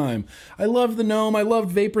 I loved the Gnome. I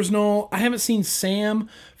loved Vapors Knoll. I haven't seen Sam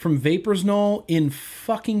from Vapors Knoll in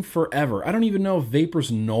fucking forever. I don't even know if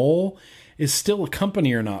Vapors Knoll is still a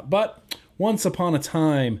company or not, but once upon a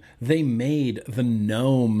time, they made the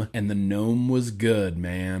Gnome, and the Gnome was good,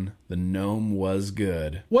 man. The Gnome was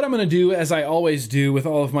good. What I'm going to do, as I always do with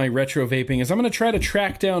all of my retro vaping, is I'm going to try to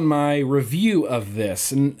track down my review of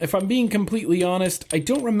this. And if I'm being completely honest, I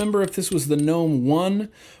don't remember if this was the Gnome 1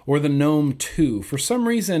 or the Gnome 2. For some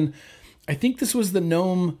reason, I think this was the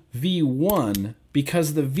Gnome V1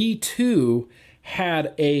 because the V2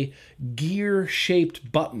 had a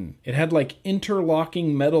gear-shaped button. It had like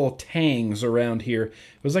interlocking metal tangs around here.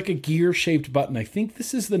 It was like a gear-shaped button. I think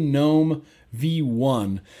this is the Gnome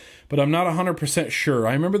V1, but I'm not 100% sure.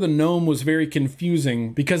 I remember the Gnome was very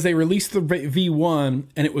confusing because they released the V1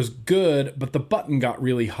 and it was good, but the button got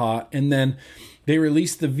really hot, and then they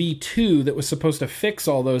released the V2 that was supposed to fix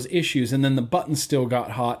all those issues, and then the button still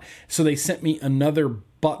got hot, so they sent me another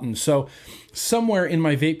button. So somewhere in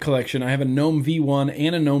my vape collection, I have a Gnome V1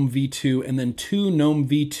 and a Gnome V2, and then two Gnome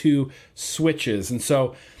V2 switches. And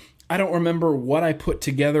so I don't remember what I put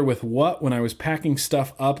together with what when I was packing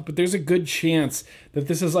stuff up, but there's a good chance that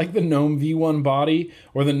this is like the Gnome V1 body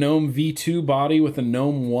or the Gnome V2 body with the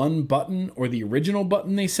Gnome 1 button, or the original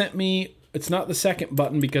button they sent me. It's not the second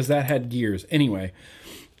button because that had gears. Anyway,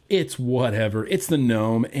 it's whatever. It's the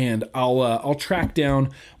Gnome, and I'll track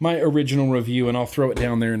down my original review and I'll throw it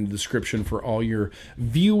down there in the description for all your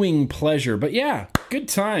viewing pleasure. But yeah, good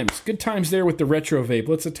times there with the retro vape.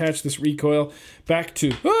 Let's attach this recoil back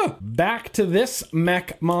to this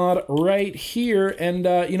mech mod right here, and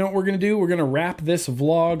you know what we're gonna do? We're gonna wrap this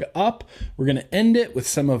vlog up. We're gonna end it with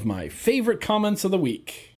some of my favorite comments of the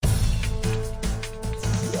week.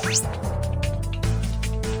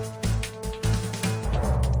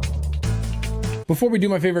 Before we do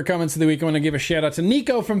my favorite comments of the week, I want to give a shout out to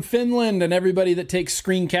Nico from Finland and everybody that takes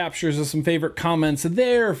screen captures of some favorite comments,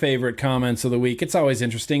 their favorite comments of the week. It's always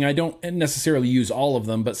interesting. I don't necessarily use all of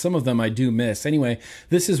them, but some of them I do miss. Anyway,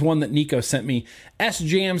 this is one that Nico sent me.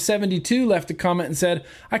 SJam72 left a comment and said,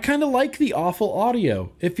 I kind of like the awful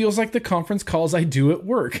audio. It feels like the conference calls I do at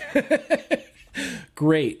work.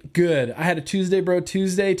 Great, good. I had a Tuesday Bro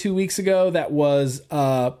Tuesday 2 weeks ago that was, it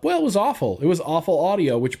was awful. It was awful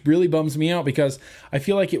audio, which really bums me out because I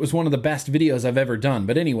feel like it was one of the best videos I've ever done.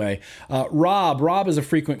 But anyway, Rob is a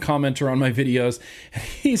frequent commenter on my videos.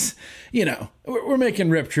 He's, you know, we're making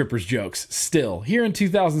Rip Trippers jokes still. Here in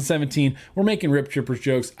 2017, we're making Rip Trippers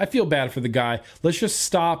jokes. I feel bad for the guy. Let's just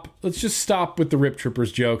stop with the Rip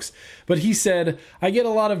Trippers jokes. But he said, I get a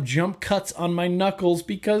lot of jump cuts on my knuckles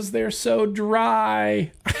because they're so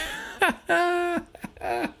dry.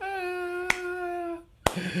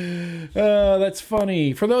 That's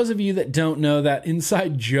funny. For those of you that don't know that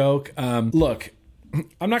inside joke, look,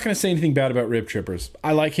 I'm not going to say anything bad about Rip Trippers.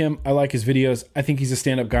 I like him. I like his videos. I think he's a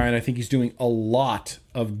stand-up guy, and I think he's doing a lot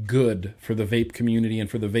of good for the vape community and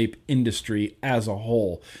for the vape industry as a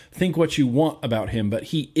whole. Think what you want about him, but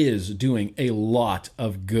he is doing a lot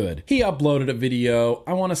of good. He uploaded a video,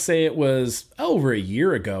 I want to say it was over a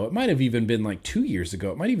year ago. It might have even been like 2 years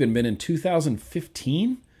ago. It might have even been in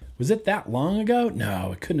 2015. Was it that long ago?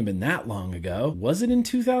 No, it couldn't have been that long ago. Was it in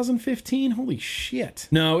 2015? Holy shit.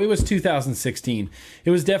 No, it was 2016.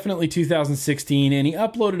 It was definitely 2016, and he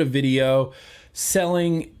uploaded a video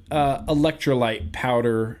selling electrolyte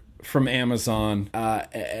powder from Amazon,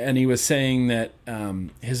 and he was saying that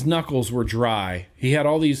his knuckles were dry. He had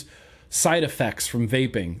all these side effects from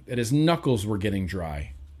vaping, that his knuckles were getting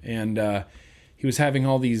dry. And he was having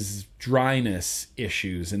all these dryness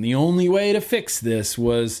issues. And the only way to fix this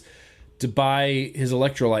was to buy his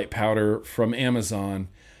electrolyte powder from Amazon.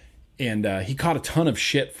 And he caught a ton of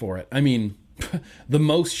shit for it. I mean, the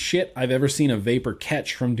most shit I've ever seen a vapor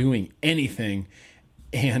catch from doing anything.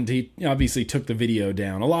 And he obviously took the video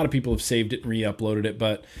down. A lot of people have saved it and re-uploaded it,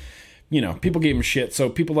 but people gave him shit. So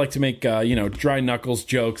people like to make, dry knuckles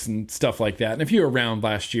jokes and stuff like that. And if you were around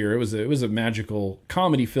last year, it was a magical,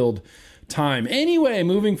 comedy-filled time. Anyway,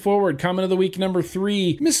 moving forward, comment of the week number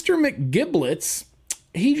 3, Mr. McGiblets.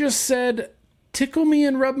 He just said, "Tickle me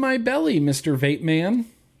and rub my belly, Mr. Vape Man."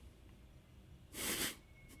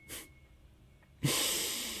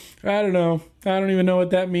 I don't know. I don't even know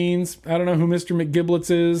what that means. I don't know who Mr.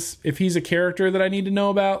 McGiblets is. If he's a character that I need to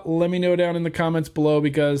know about, let me know down in the comments below,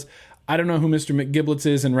 because I don't know who Mr. McGiblets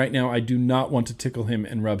is, and right now I do not want to tickle him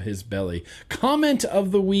and rub his belly. Comment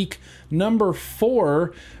of the week number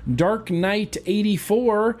 4, Dark Knight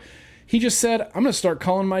 84. He just said, "I'm going to start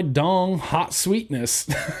calling my dong Hot Sweetness."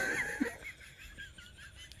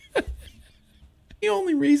 The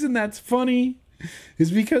only reason that's funny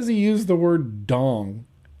is because he used the word dong.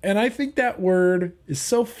 And I think that word is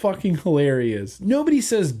so fucking hilarious. Nobody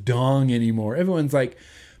says dong anymore. Everyone's like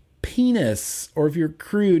penis. Or if you're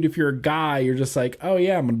crude, if you're a guy, you're just like, "Oh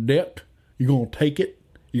yeah, I'm a dick. You gonna take it?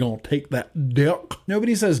 You gonna take that dick?"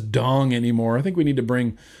 Nobody says dong anymore. I think we need to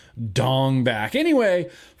bring dong back. Anyway,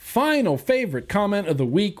 final favorite comment of the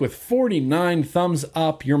week with 49 thumbs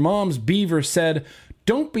up. Your mom's beaver said,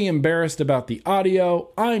 "Don't be embarrassed about the audio.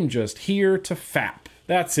 I'm just here to fap."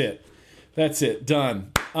 That's it. That's it.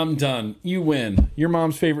 Done. I'm done. You win. Your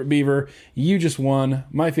mom's favorite beaver. You just won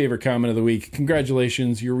my favorite comment of the week.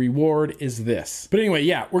 Congratulations. Your reward is this. But anyway,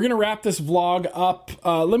 yeah, we're going to wrap this vlog up.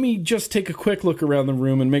 Let me just take a quick look around the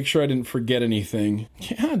room and make sure I didn't forget anything.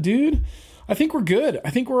 Yeah, dude. I think we're good. I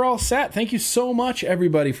think we're all set. Thank you so much,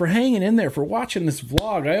 everybody, for hanging in there, for watching this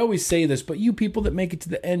vlog. I always say this, but you people that make it to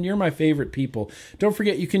the end, you're my favorite people. Don't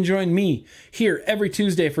forget, you can join me here every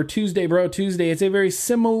Tuesday for Tuesday Bro Tuesday. It's a very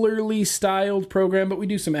similarly styled program, but we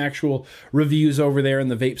do some actual reviews over there in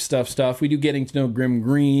the vape stuff. We do Getting to Know Grimm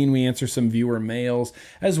Green. We answer some viewer mails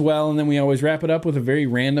as well, and then we always wrap it up with a very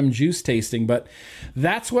random juice tasting. But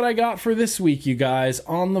that's what I got for this week, you guys.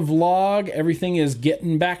 On the vlog, everything is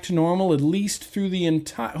getting back to normal, at least through the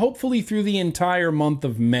hopefully through the entire month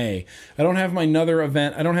of May. I don't have another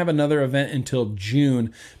event until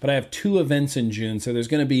June, but I have 2 events in June, so there's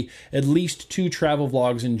going to be at least 2 travel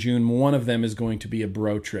vlogs in June. One of them is going to be a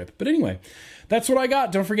bro trip. But anyway, that's what I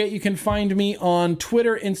got. Don't forget, you can find me on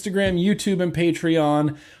Twitter, Instagram, YouTube, and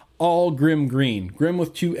Patreon. All Grimm Green. Grimm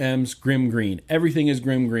with 2 M's, Grimm Green. Everything is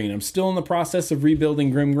Grimm Green. I'm still in the process of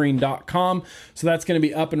rebuilding grimmgreen.com, so that's going to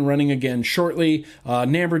be up and running again shortly.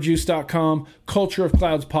 Namberjuice.com, Culture of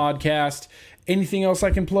Clouds podcast. Anything else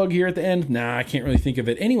I can plug here at the end? Nah, I can't really think of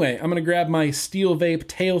it. Anyway, I'm going to grab my Steel Vape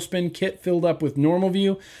Tailspin kit filled up with Normal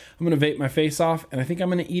View. I'm going to vape my face off, and I think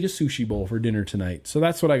I'm going to eat a sushi bowl for dinner tonight. So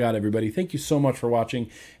that's what I got, everybody. Thank you so much for watching.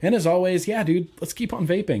 And as always, yeah, dude, let's keep on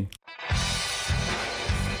vaping.